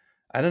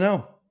 I don't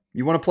know.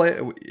 You want to play?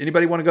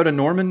 Anybody want to go to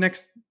Norman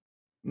next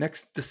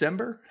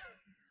December?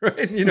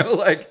 Right?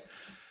 Like,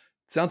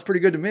 sounds pretty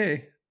good to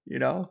me. I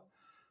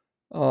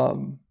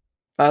don't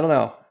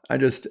know.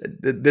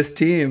 This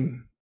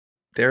team,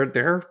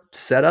 they're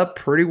set up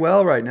pretty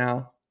well right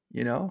now.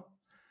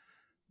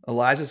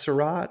 Elijah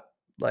Surratt,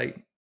 like,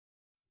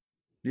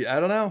 yeah, I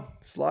don't know.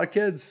 There's a lot of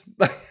kids.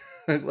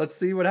 Let's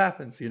see what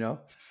happens.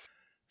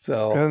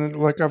 So, and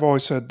like I've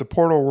always said, the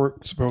portal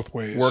works both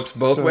ways. Works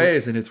both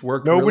ways, and it's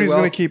worked. Nobody's really well.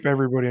 going to keep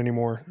everybody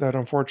anymore. That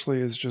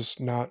unfortunately is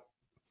just not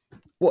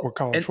what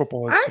college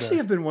football is. I actually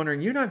have been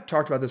wondering. You and I've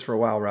talked about this for a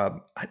while,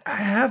 Rob. I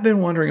have been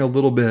wondering a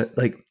little bit,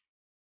 like,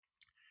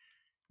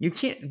 you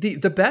can't.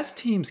 The best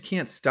teams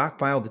can't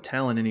stockpile the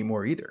talent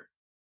anymore either.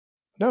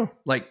 No.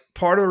 Like,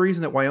 part of the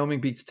reason that Wyoming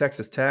beats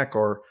Texas Tech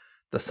or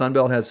the Sun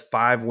Belt has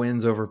 5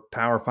 wins over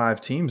Power 5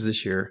 teams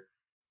this year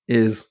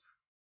is,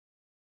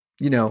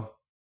 nobody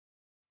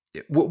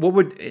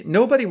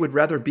would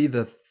rather be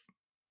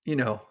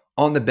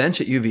on the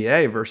bench at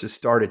UVA versus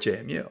start at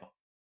JMU.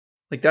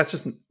 Like, that's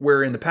just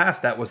where in the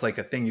past that was like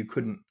a thing you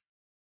couldn't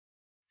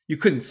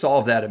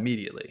solve that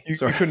immediately. You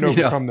couldn't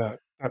overcome that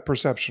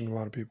perception of a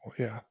lot of people.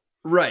 Yeah.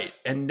 Right.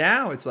 And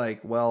now it's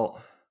like,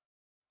 well,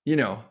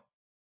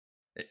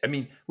 I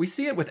mean, we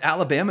see it with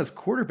Alabama's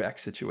quarterback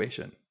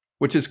situation,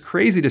 which is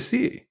crazy to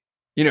see,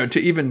 to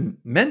even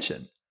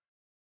mention.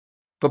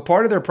 But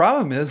part of their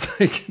problem is,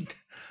 like,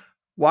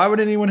 why would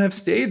anyone have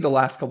stayed the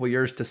last couple of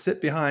years to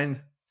sit behind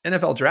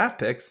NFL draft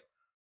picks,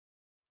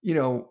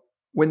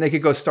 when they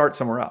could go start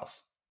somewhere else?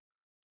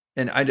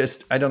 And I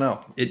don't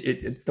know.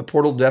 The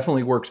portal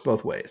definitely works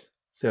both ways.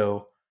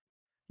 So,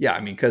 yeah,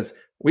 I mean, because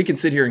we can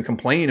sit here and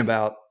complain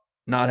about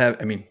not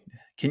having, I mean,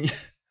 can you,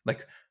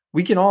 like,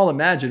 we can all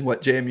imagine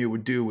what JMU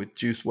would do with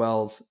Juice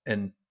Wells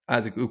and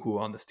Isaac Ukwu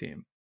on this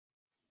team.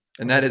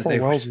 And that is,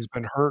 Wells has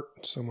been hurt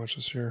so much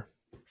this year.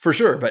 For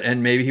sure.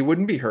 And maybe he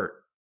wouldn't be hurt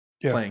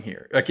playing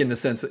here. Like, in the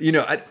sense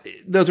that,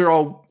 those are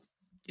all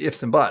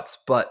ifs and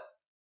buts. But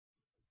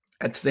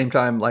at the same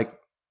time, like,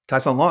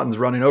 Tyson Lawton's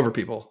running over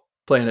people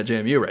playing at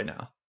JMU right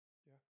now.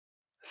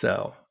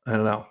 So, I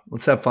don't know.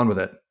 Let's have fun with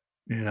it.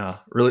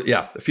 Really,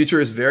 yeah, the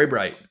future is very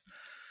bright.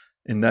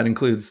 And that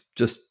includes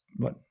just,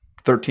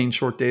 13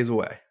 short days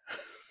away.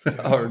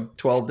 Or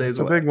 12 days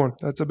away. That's a big one.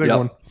 That's a big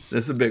one.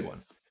 This is a big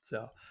one.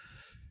 So,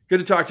 good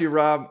to talk to you,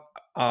 Rob.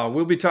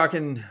 We'll be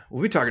talking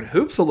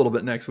hoops a little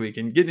bit next week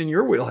and getting in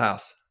your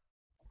wheelhouse.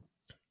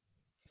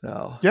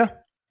 So, yeah.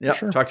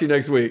 Sure. Talk to you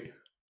next week.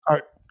 All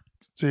right.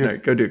 See you. All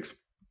right, go Dukes.